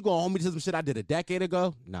ago, you gonna hold me to some shit I did a decade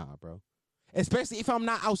ago? Nah, bro. Especially if I'm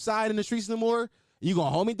not outside in the streets no more, you gonna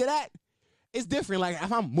hold me to that? It's different. Like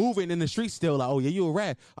if I'm moving in the streets still, like, oh yeah, you a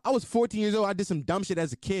rat. I was 14 years old. I did some dumb shit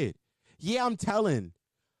as a kid. Yeah, I'm telling.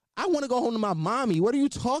 I want to go home to my mommy. What are you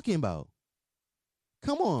talking about?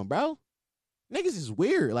 Come on, bro. Niggas is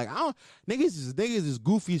weird. Like niggas is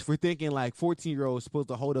goofies for thinking like 14-year-olds supposed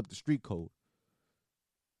to hold up the street code.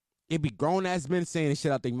 It be grown ass men saying this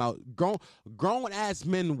shit out their mouth. Grown ass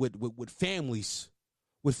men with families.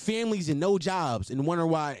 With families and no jobs and wonder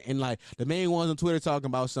why, and like the main ones on Twitter talking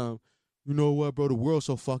about some, you know what, bro, the world's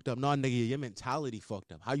so fucked up. Nah, nigga, your mentality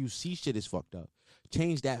fucked up. How you see shit is fucked up.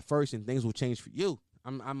 Change that first and things will change for you.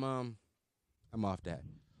 I'm off that.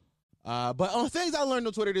 But on things I learned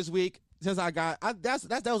on Twitter this week, since that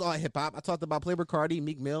was all hip hop. I talked about Playboi Carti,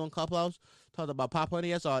 Meek Mill, and Clubhouse. Talked about Pop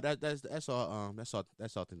Honey. That's all things I learned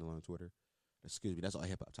on Twitter. Excuse me, that's all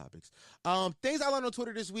hip hop topics. Things I learned on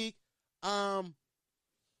Twitter this week. Where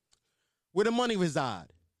the money reside.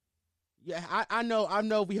 Yeah, I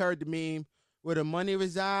know we heard the meme. Where the money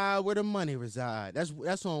reside, where the money reside.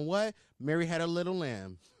 That's on what? Mary Had a Little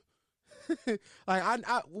Lamb. Like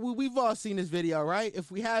we've all seen this video, right?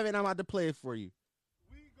 If we haven't, I'm about to play it for you.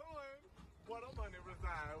 We going. What a money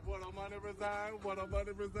reside. What a money reside. What a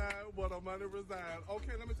money reside. What a money reside.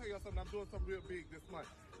 Okay, let me tell y'all something. I'm doing something real big this month.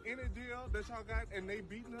 Any deal that y'all got and they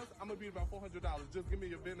beating us, I'm gonna be about $400. Just give me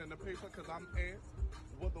your pen and the paper, cause I'm asked.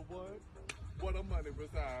 What the what? What a money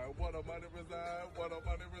reside. What a money reside. What a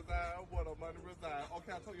money reside. What a money reside.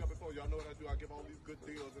 Okay, I told y'all before. Y'all know what I do. I give all these good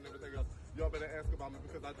deals and everything else. Y'all better ask about me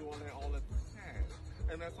because I do all that all the time.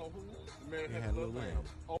 And that's on who? Mary Had a Little Lamb.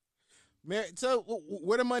 Oh. Mary, so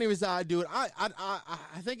where the money reside, dude? I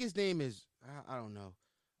think his name is I don't know.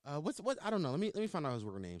 What I don't know. Let me find out his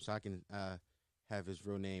real name so I can have his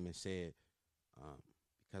real name and say it.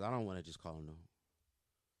 Because I don't want to just call him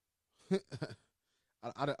no.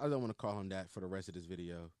 I don't want to call him that for the rest of this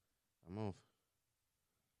video. I'm off.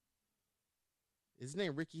 His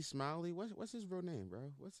name Ricky Smiley. What's his real name,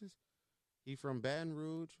 bro? He from Baton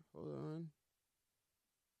Rouge. Hold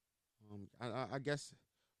on. I guess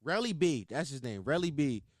Relly B. That's his name. Relly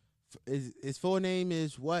B. His full name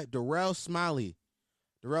is what? Darrell Smiley.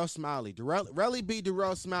 Relly B.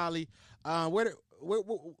 Darrell Smiley. Where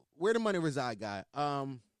the money reside, guy?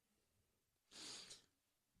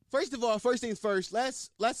 First of all, first things first, let's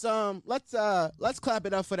clap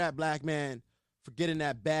it up for that black man for getting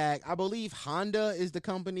that bag. I believe Honda is the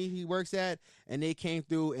company he works at, and they came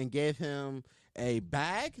through and gave him a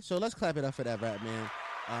bag. So let's clap it up for that black man.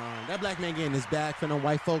 That black man getting his bag from the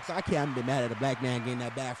white folks. I can't be mad at a black man getting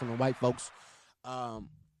that bag from the white folks.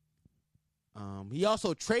 He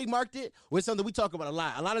also trademarked it with something we talk about a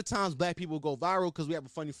lot. A lot of times black people go viral because we have a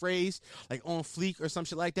funny phrase like on fleek or some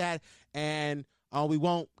shit like that, and we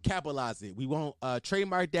won't capitalize it. We won't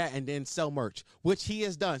trademark that and then sell merch, which he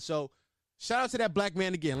has done. So shout out to that black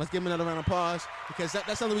man again. Let's give him another round of applause because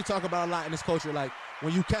that's something we talk about a lot in this culture. Like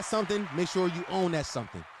when you catch something, make sure you own that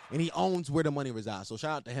something. And he owns where the money resides. So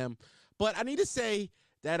shout out to him. But I need to say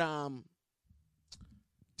that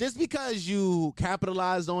just because you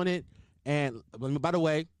capitalized on it, and by the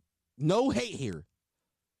way, no hate here.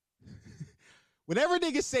 Whenever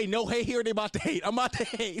niggas say no hate here, they about to hate. I'm about to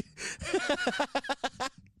hate.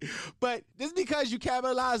 But just because you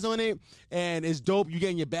capitalize on it and it's dope, you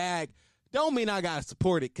getting your bag, don't mean I gotta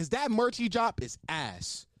support it. Cause that merch he dropped is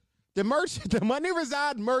ass. The merch, the money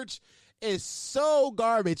reside merch is so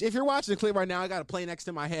garbage. If you're watching the clip right now, I got a play next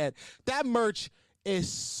to my head. That merch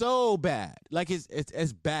is so bad. Like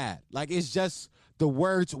it's bad. Like it's just the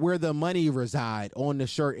words where the money reside on the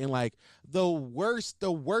shirt and like the worst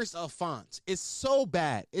of fonts. It's so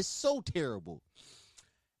bad. It's so terrible.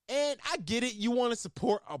 And I get it. You want to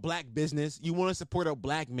support a black business. You want to support a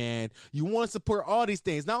black man. You want to support all these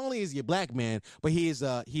things. Not only is he a black man, but he's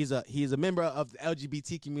a member of the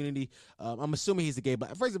LGBT community. I'm assuming he's a gay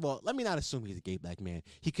black. First of all, let me not assume he's a gay black man.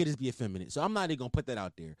 He could just be effeminate. So I'm not even gonna put that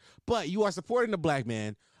out there. But you are supporting the black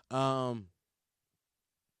man.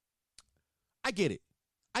 I get it.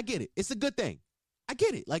 It's a good thing. I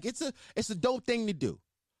get it. Like it's a dope thing to do.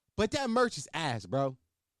 But that merch is ass, bro.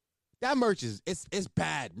 That merch is it's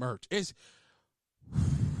bad merch. It's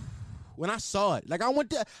when I saw it, like I went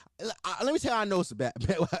to let me tell you how I know it's bad.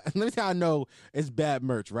 Let me tell you how I know it's bad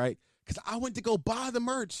merch, right? Because I went to go buy the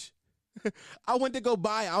merch. I went to go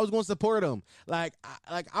buy it. I was going to support him. I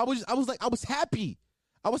was happy.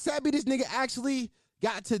 I was happy this nigga actually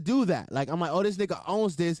got to do that. Like, I'm like, oh, this nigga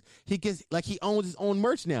owns this. He owns his own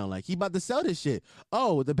merch now. Like, he about to sell this shit.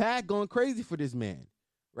 Oh, the bag going crazy for this man,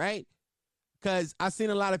 right? Because I've seen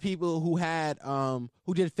a lot of people who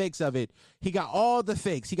did fakes of it. He got all the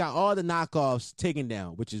fakes. He got all the knockoffs taken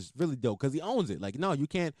down, which is really dope because he owns it. Like, no, you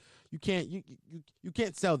can't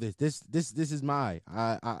sell this. This is mine.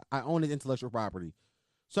 I own his intellectual property.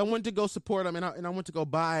 So I went to go support him, and I went to go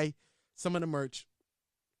buy some of the merch.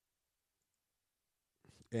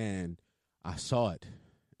 And I saw it,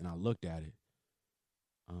 and I looked at it,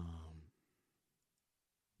 and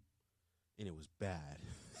it was bad.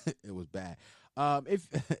 It was bad. If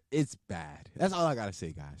it's bad, that's all I gotta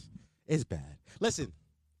say, guys. It's bad. Listen,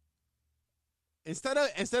 instead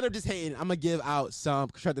of just hating, I'm gonna give out some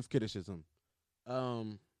constructive criticism.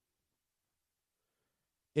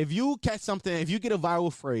 If you catch something, if you get a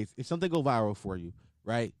viral phrase, if something go viral for you,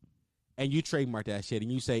 right? And you trademark that shit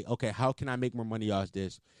and you say, okay, how can I make more money off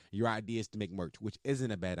this? Your idea is to make merch, which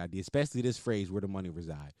isn't a bad idea, especially this phrase, where the money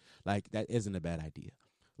reside. Like, that isn't a bad idea.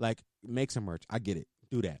 Like, make some merch. I get it.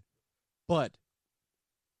 Do that. But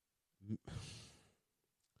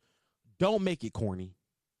Don't make it corny.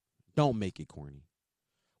 Don't make it corny.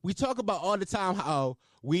 We talk about all the time how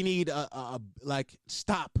we need like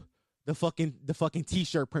stop the fucking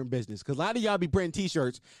t-shirt print business, because a lot of y'all be printing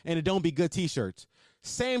t-shirts and it don't be good t-shirts.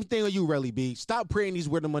 Same thing with you, Relly B. Stop printing these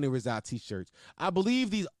Where the Money Resides t-shirts. I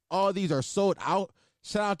believe all these are sold out.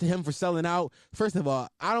 Shout out to him for selling out. First of all,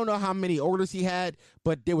 I don't know how many orders he had,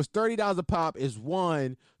 but there was $30 a pop. Is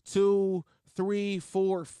 1, 2, 3,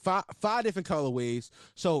 4, 5 different colorways.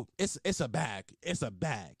 So it's a bag. It's a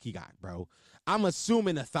bag he got, bro. I'm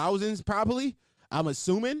assuming the thousands probably. I'm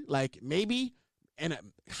assuming like maybe and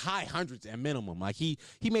high hundreds at minimum. Like he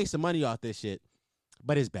made some money off this shit,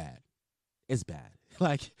 but it's bad. It's bad.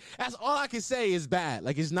 Like that's all I can say is bad.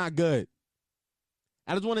 Like it's not good.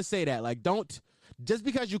 I just want to say that. Like just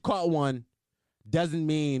because you caught one doesn't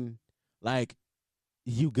mean like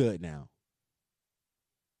you good now.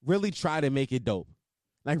 Really try to make it dope.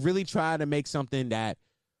 Like really try to make something that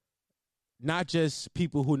not just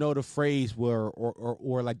people who know the phrase or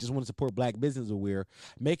like just want to support black business will wear.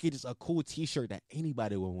 Make it just a cool t-shirt that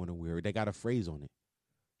anybody would want to wear. They got a phrase on it.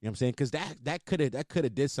 You know what I'm saying? Because that could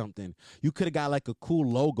have did something. You could have got like a cool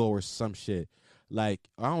logo or some shit. Like,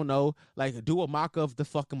 I don't know, like do a mock of the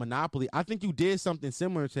fucking Monopoly. I think you did something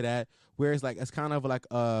similar to that, where it's like it's kind of like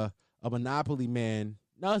a Monopoly man.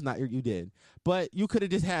 No, it's not. You did, but you could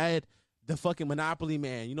have just had the fucking Monopoly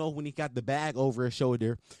man. You know, when he got the bag over his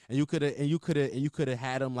shoulder, and you could have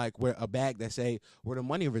had him like wear a bag that say Where the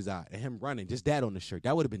Money Reside, and him running just that on the shirt.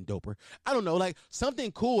 That would have been doper. I don't know, like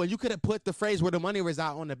something cool, and you could have put the phrase Where the Money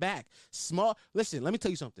Reside on the back. Small. Listen, let me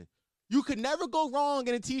tell you something. You could never go wrong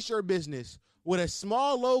in a t-shirt business with a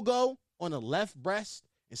small logo on the left breast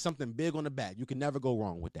and something big on the back. You can never go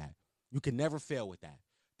wrong with that. You can never fail with that.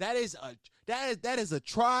 That is a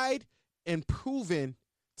tried and proven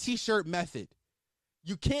t-shirt method.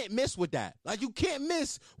 You can't miss with that. Like you can't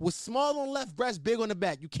miss with small on the left breast, big on the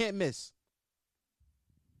back. You can't miss.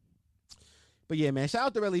 But yeah, man, shout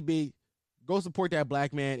out to Relly B. Go support that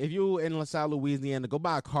black man. If you in LaSalle, Louisiana, go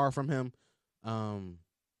buy a car from him.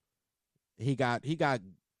 He got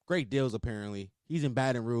great deals, apparently. He's in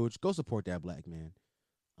Baton Rouge. Go support that black man.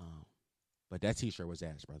 But that t-shirt was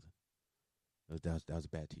ass, brother. That was a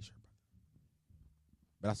bad t-shirt, brother.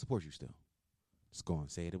 But I support you still. Just go on,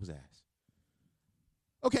 say it was ass.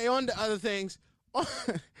 Okay, on to other things.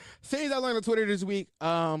 Things I learned on Twitter this week.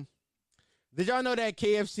 Did y'all know that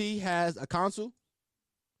KFC has a console?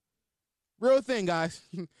 Real thing, guys.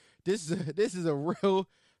 This is a real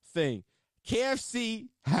thing. KFC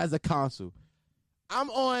has a console. I'm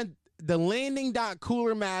on the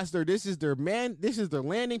landing.coolermaster. This is their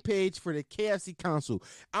landing page for the KFC console.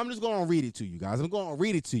 I'm just going to read it to you guys. I'm going to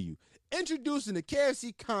read it to you. Introducing the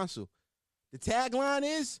KFC console. The tagline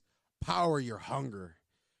is power your hunger.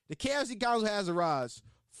 The KFC console has arrived.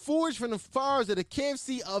 Forged from the fires of the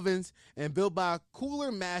KFC ovens and built by a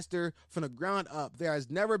cooler master from the ground up, there has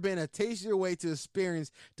never been a tastier way to experience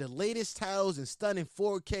the latest titles in stunning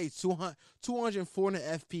 4K 240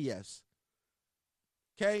 FPS.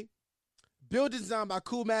 Okay? Built and designed by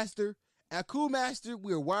Cool Master. At Cool Master,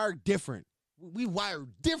 we are wired different. We wire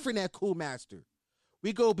different at Cool Master.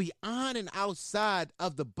 We go beyond and outside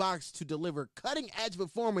of the box to deliver cutting-edge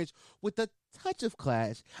performance with a touch of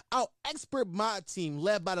class. Our expert mod team,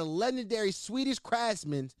 led by the legendary Swedish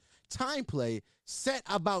craftsman Timeplay, set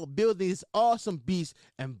about building this awesome beast,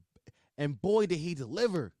 and boy, did he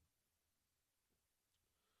deliver.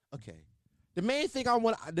 Okay. The main thing I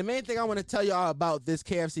want to tell y'all about this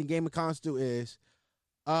KFC gaming console is,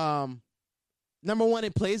 number one,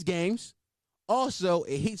 it plays games. Also,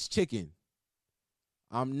 it heats chicken.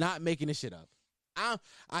 I'm not making this shit up.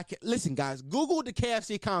 Listen, guys, Google the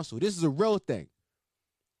KFC console. This is a real thing.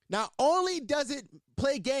 Not only does it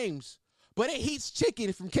play games, but it heats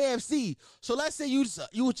chicken from KFC. So let's say you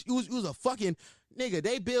was a fucking nigga.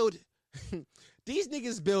 They build these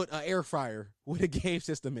niggas build an air fryer with a game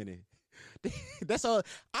system in it. That's all.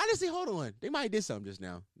 Honestly, hold on. They might did something just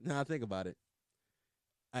now. Now I think about it.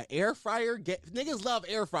 An air fryer. Niggas love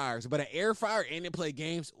air fryers, but an air fryer and they play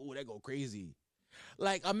games. Ooh, they go crazy.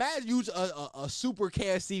 Like, imagine you a super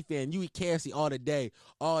KFC fan. You eat KFC all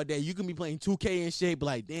day. You can be playing 2K and shit, but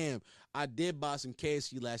like, damn, I did buy some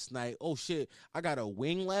KFC last night. Oh, shit, I got a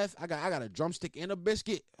wing left. I got a drumstick and a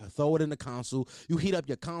biscuit. I throw it in the console. You heat up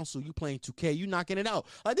your console. You playing 2K. You knocking it out.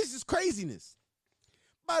 Like, this is craziness.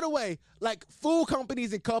 By the way, like, food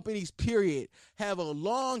companies and companies, period, have a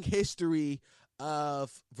long history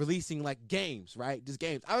of releasing like games, right? Just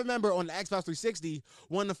games. I remember on the Xbox 360,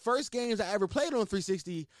 one of the first games I ever played on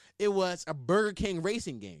 360, it was a Burger King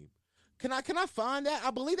racing game. Can I find that?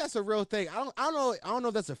 I believe that's a real thing. I don't know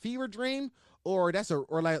if that's a fever dream or that's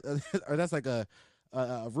or that's like a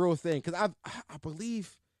real thing. Cause I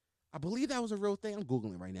believe that was a real thing. I'm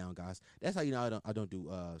googling right now, guys. That's how you know I don't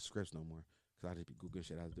do scripts no more. Cause I just be googling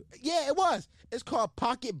shit. Yeah, it was. It's called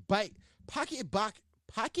Pocket Bike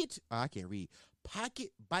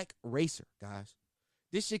Racer, guys.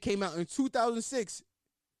 This shit came out in 2006.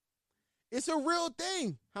 It's a real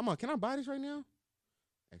thing. How much? Can I buy this right now?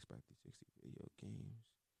 Xbox 360 video games.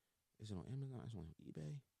 Is it on Amazon? Is it on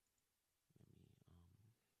eBay?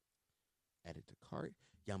 Let me edit the cart.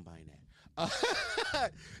 Yeah, I'm buying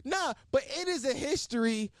that. Nah, but it is a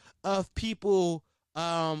history of people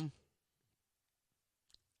of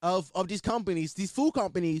these companies, these food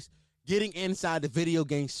companies getting inside the video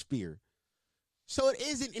game sphere. So it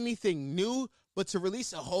isn't anything new, but to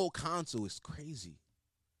release a whole console is crazy.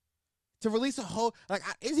 To release a whole, like,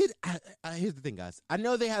 here's the thing, guys. I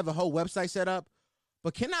know they have a whole website set up,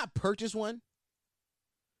 but can I purchase one?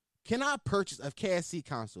 Can I purchase a KFC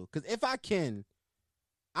console? Because if I can,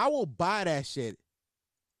 I will buy that shit.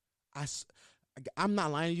 I'm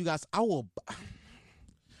not lying to you guys. I will.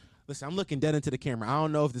 Listen, I'm looking dead into the camera. I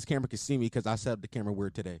don't know if this camera can see me because I set up the camera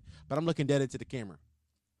weird today, but I'm looking dead into the camera.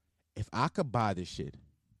 If I could buy this shit,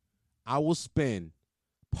 I will spend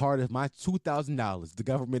part of my $2,000 the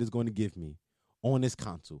government is going to give me on this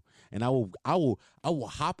console, and I will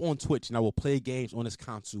hop on Twitch and I will play games on this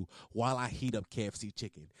console while I heat up KFC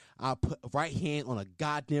chicken. I'll put right hand on a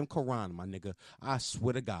goddamn Quran, my nigga. I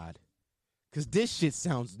swear to God, because this shit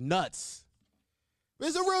sounds nuts.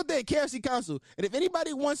 It's a real thing, KFC console. And if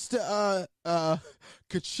anybody wants to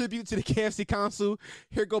contribute to the KFC console,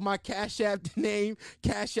 here go my Cash App name.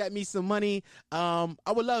 Cash App me some money. I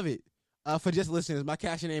would love it. For just listeners, my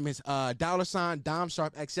cash name is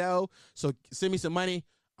 $DomSharpXL. So send me some money.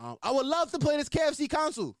 I would love to play this KFC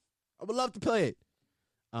console. I would love to play it.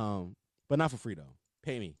 But not for free though.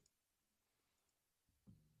 Pay me.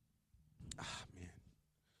 Ah, man.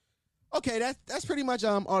 Okay, that's pretty much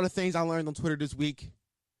all the things I learned on Twitter this week.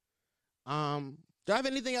 Do I have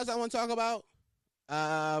anything else I want to talk about?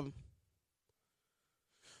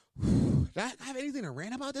 Did I have anything to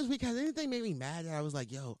rant about this week? Has anything made me mad that I was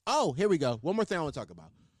like, yo? Oh, here we go. One more thing I want to talk about.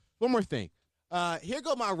 One more thing. Here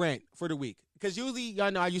go my rant for the week. Because usually, y'all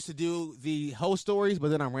know I used to do the hoe stories,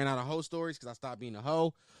 but then I ran out of hoe stories because I stopped being a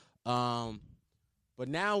hoe. But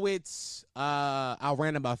now it's I'll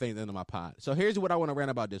rant about things in my pod. So here's what I want to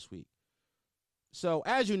rant about this week. So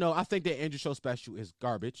as you know, I think that Andrew Show special is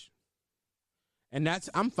garbage. And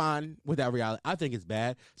I'm fine with that reality. I think it's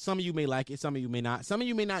bad. Some of you may like it. Some of you may not. Some of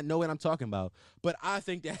you may not know what I'm talking about. But I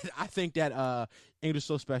think that English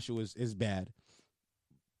So Special is bad.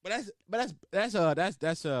 But that's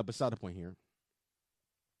beside the point here.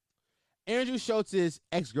 Andrew Schultz's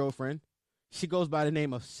ex-girlfriend, she goes by the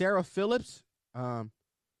name of Sarah Phillips. I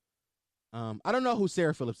don't know who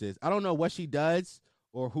Sarah Phillips is. I don't know what she does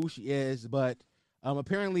or who she is, but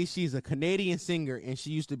apparently she's a Canadian singer and she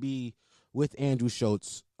used to be with Andrew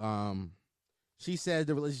Schultz. She said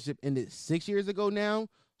the relationship ended 6 years ago now.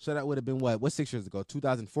 So that would have been what 6 years ago?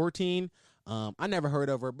 2014. I never heard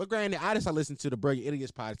of her, but granted, I just listened to the Brilliant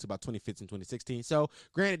Idiots podcast about 2015, 2016. So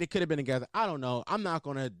granted, they could have been together. I don't know. I'm not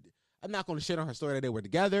gonna shit on her story that they were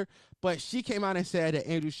together, but she came out and said that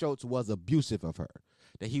Andrew Schultz was abusive of her,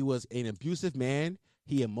 that he was an abusive man.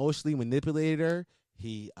 He emotionally manipulated her.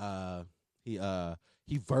 He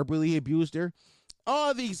verbally abused her.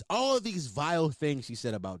 All these vile things she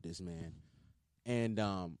said about this man. And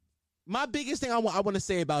my biggest thing I want to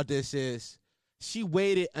say about this is she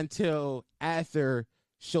waited until after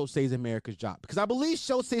Schultz Saves America's dropped. Because I believe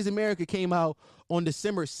Schultz Saves America came out on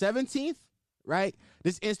December 17th, right?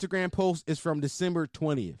 This Instagram post is from December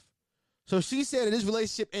 20th. So she said that this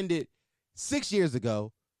relationship ended 6 years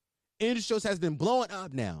ago. Andrew Schultz has been blowing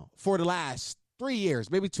up now for the last 3 years,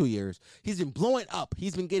 maybe 2 years. He's been blowing up.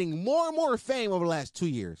 He's been getting more and more fame over the last 2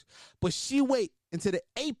 years. But she wait until the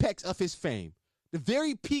apex of his fame, the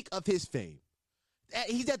very peak of his fame.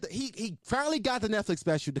 He finally got the Netflix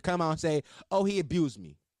special to come out and say, oh, he abused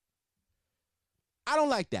me. I don't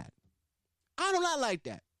like that. I do not like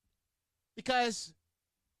that. Because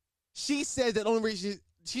she says that the only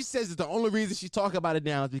reason she's talking about it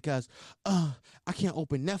now is because I can't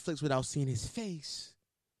open Netflix without seeing his face.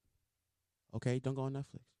 Okay, don't go on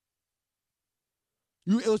Netflix.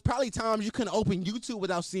 It was probably times you couldn't open YouTube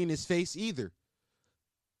without seeing his face either.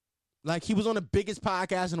 Like, he was on the biggest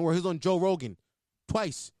podcast in the world. He was on Joe Rogan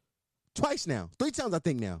twice now, 3 times I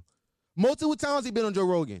think now. Multiple times he been on Joe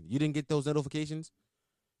Rogan. You didn't get those notifications?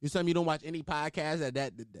 You tell me you don't watch any podcast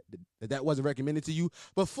that wasn't recommended to you.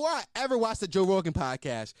 Before I ever watched the Joe Rogan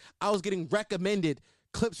podcast, I was getting recommended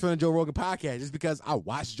clips from the Joe Rogan podcast just because I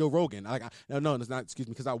watched Joe Rogan. No, it's not. Excuse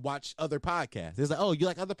me, because I watch other podcasts. It's like, oh, you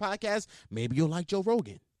like other podcasts? Maybe you'll like Joe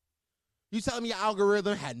Rogan. You telling me your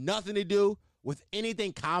algorithm had nothing to do with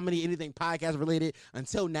anything comedy, anything podcast related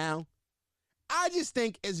until now? I just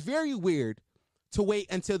think it's very weird to wait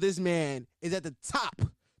until this man is at the top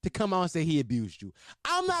to come out and say he abused you.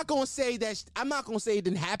 I'm not gonna say that. I'm not gonna say it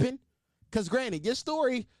didn't happen, because granted, your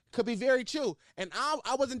story could be very true, and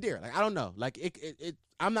I wasn't there. Like, I don't know. Like it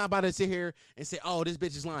I'm not about to sit here and say, oh, this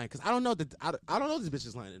bitch is lying, because I don't know that I don't know if this bitch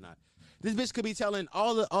is lying or not. This bitch could be telling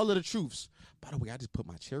all of the truths. By the way, I just put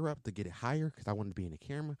my chair up to get it higher because I wanted to be in the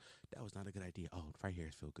camera. That was not a good idea. Oh, right here,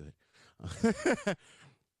 it feel good.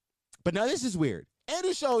 But now this is weird.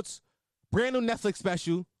 Andrew Schultz, brand new Netflix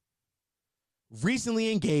special.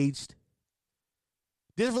 Recently engaged.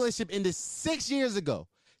 This relationship ended 6 years ago,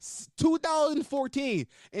 2014.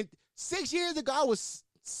 And 6 years ago, I was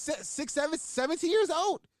 17 years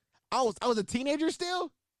old. I was a teenager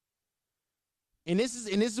still. And this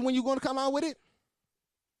is when you're going to come out with it.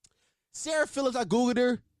 Sarah Phillips, I googled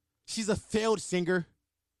her. She's a failed singer.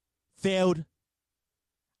 Failed.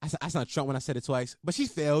 I sound Trump when I said it twice, but she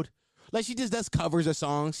failed. Like, she just does covers of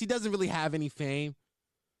songs. She doesn't really have any fame.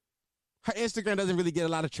 Her Instagram doesn't really get a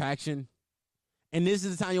lot of traction. And this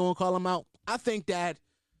is the time you want to call them out. I think that,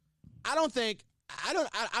 I'm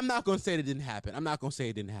not going to say that it didn't happen. I'm not going to say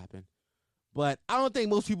it didn't happen. But I don't think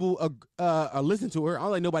most people are listening to her. I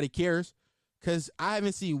don't think nobody cares, because I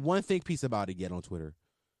haven't seen one think piece about it yet on Twitter.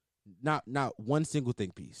 Not one single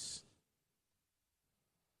think piece.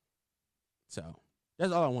 So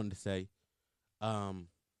that's all I wanted to say. So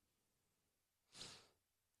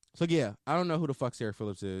yeah, I don't know who the fuck Sarah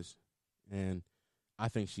Phillips is, and I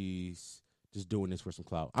think she's just doing this for some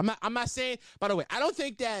clout. I'm not saying, by the way, I'm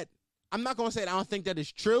not going to say that I don't think that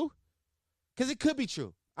is true, because it could be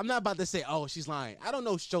true. I'm not about to say, oh, she's lying. I don't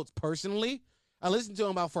know Schultz personally. I listen to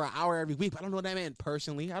him about for an hour every week, but I don't know that man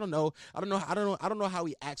personally. I don't know how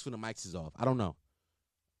he acts when the mics is off. I don't know.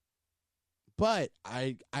 But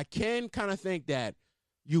I can kind of think that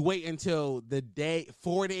you wait until the day,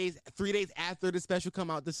 3 days after the special come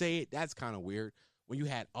out to say it. That's kind of weird, when you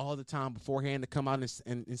had all the time beforehand to come out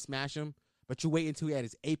and smash him, but you wait until he had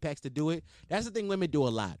his apex to do it. That's the thing women do a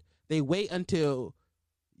lot. They wait until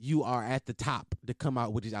you are at the top to come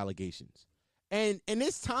out with these allegations. And in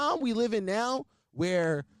this time we live in now,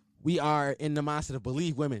 where we are in the mindset of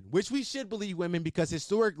believe women, which we should believe women, because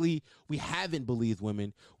historically we haven't believed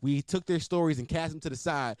women. We took their stories and cast them to the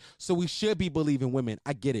side, so we should be believing women.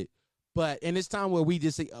 I get it. But in this time where we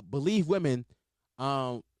just say believe women,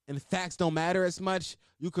 and the facts don't matter as much,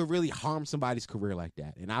 you could really harm somebody's career like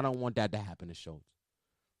that. And I don't want that to happen to Schultz.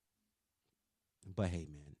 But hey,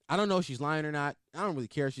 man, I don't know if she's lying or not. I don't really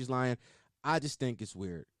care if she's lying. I just think it's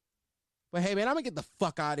weird. But hey, man, I'm going to get the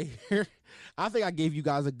fuck out of here. I think I gave you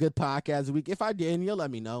guys a good podcast a week. If I didn't, you'll let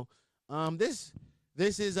me know. This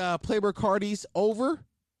is Playboi Carti's Over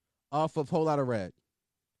off of Whole Lotta Red.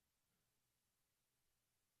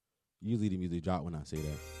 Usually the music drop when I say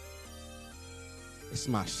that. It's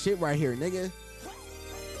my shit right here, nigga.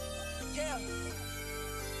 Yeah.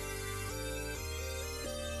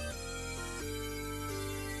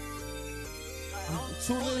 I'm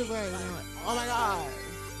too lit right now. Oh my God.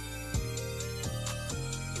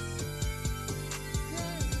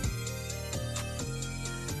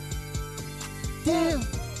 Damn.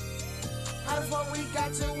 How the fuck we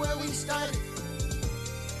got to where we started?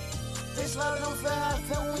 This love don't feel how I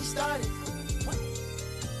felt when we started.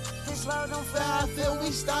 This love don't feel how I feel when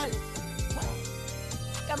we started.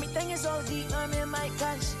 Got me thinking so deep, I'm in my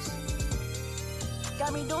conscience.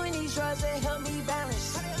 Got me doing these drugs that help me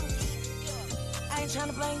balance. I ain't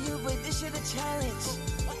tryna blame you, but this shit a challenge.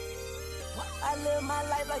 I live my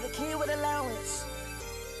life like a kid with allowance.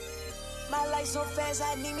 My life so fast,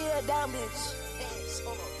 I need me a down bitch.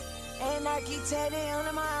 And I keep tatted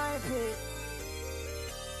under my armpit.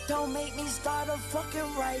 Don't make me start a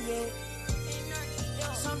fucking riot.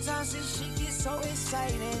 Sometimes this shit gets so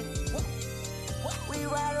exciting. We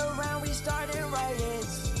ride around, we started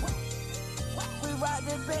riots. We robbed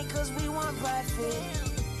the bank cause we want profit.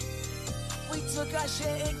 We took our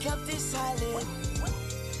shit and kept it silent.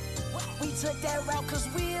 We took that route cause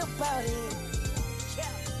we about it.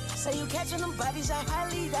 Say you catching them bodies, I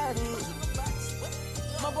highly doubt it.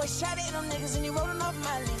 My boy shot at them niggas and he rolling off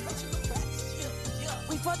my lane.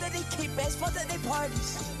 We fought that they kickbacks, fought that they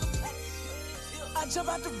parties. I jump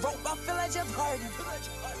out the rope, I feel like Jeff Hardy.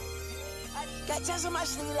 Got jazz on my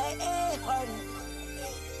sleeve like Ed Hardy.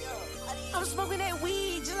 I'm smoking that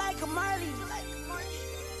weed just a Marley.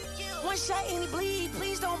 One shot and he bleed.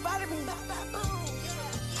 Please don't bother me. Bop, bop, boom.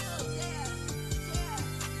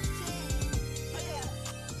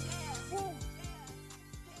 Woo.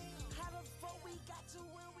 How the fuck we got to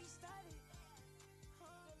where we started?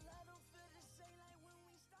 Let 'em feel the same like when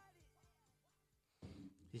we started.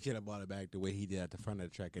 He should have brought it back the way he did at the front of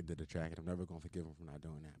the track and did the track, and I'm never going to forgive him for not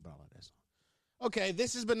doing that. But I love that song. Okay,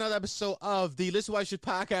 this has been another episode of the Listen Why You Should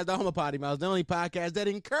podcast, the home of Potty Mouths, the only podcast that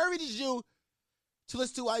encourages you to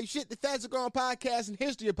listen to Why You Shit, the fastest growing podcast in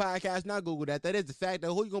history of podcasts. Now Google that. That is the fact.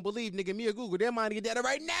 Who you going to believe, nigga, me or Google? They're mind to get data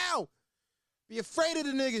right now. Be afraid of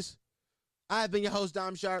the niggas. I've been your host,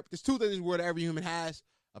 Dom Sharp. There's two things in this world that every human has: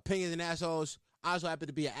 opinions and assholes. I also happen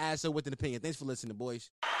to be an asshole with an opinion. Thanks for listening, boys.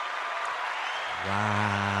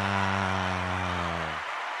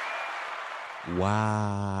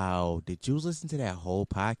 Wow. Did you listen to that whole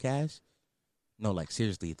podcast? No, like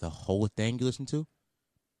seriously, the whole thing you listened to?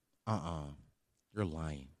 You're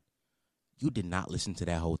lying. You did not listen to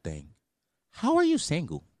that whole thing. How are you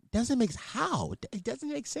single? How? It doesn't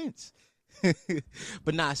make sense.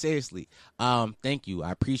 But nah, seriously. Thank you.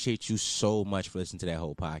 I appreciate you so much for listening to that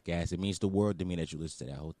whole podcast. It means the world to me that you listen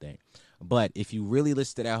to that whole thing. But if you really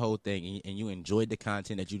listen to that whole thing and you enjoyed the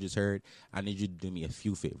content that you just heard, I need you to do me a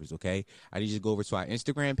few favors, okay? I need you to go over to our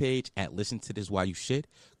Instagram page at Listen to This While You Shit.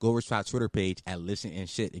 Go over to our Twitter page at Listen and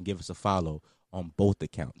Shit and give us a follow on both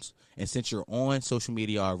accounts. And since you're on social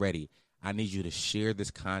media already, I need you to share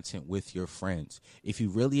this content with your friends. If you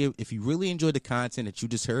really enjoyed the content that you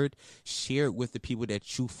just heard, share it with the people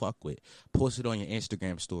that you fuck with. Post it on your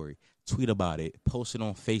Instagram story. Tweet about it. Post it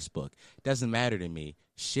on Facebook. Doesn't matter to me.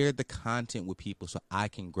 Share the content with people so I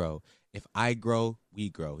can grow. If I grow, we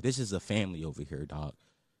grow. This is a family over here, dog.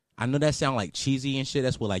 I know that sound like cheesy and shit.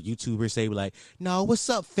 That's what like YouTubers say. Like, no, what's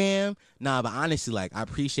up, fam? Nah, but honestly, like, I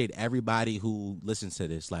appreciate everybody who listens to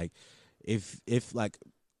this. Like, if like,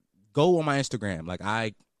 go on my Instagram. Like,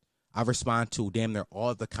 I respond to damn near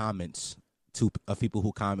all the comments of people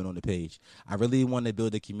who comment on the page. I really want to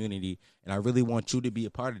build a community, and I really want you to be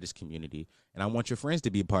a part of this community, and I want your friends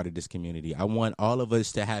to be a part of this community. I want all of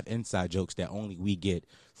us to have inside jokes that only we get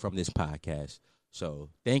from this podcast. So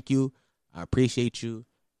thank you. I appreciate you,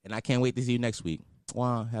 and I can't wait to see you next week.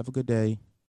 Wow, have a good day.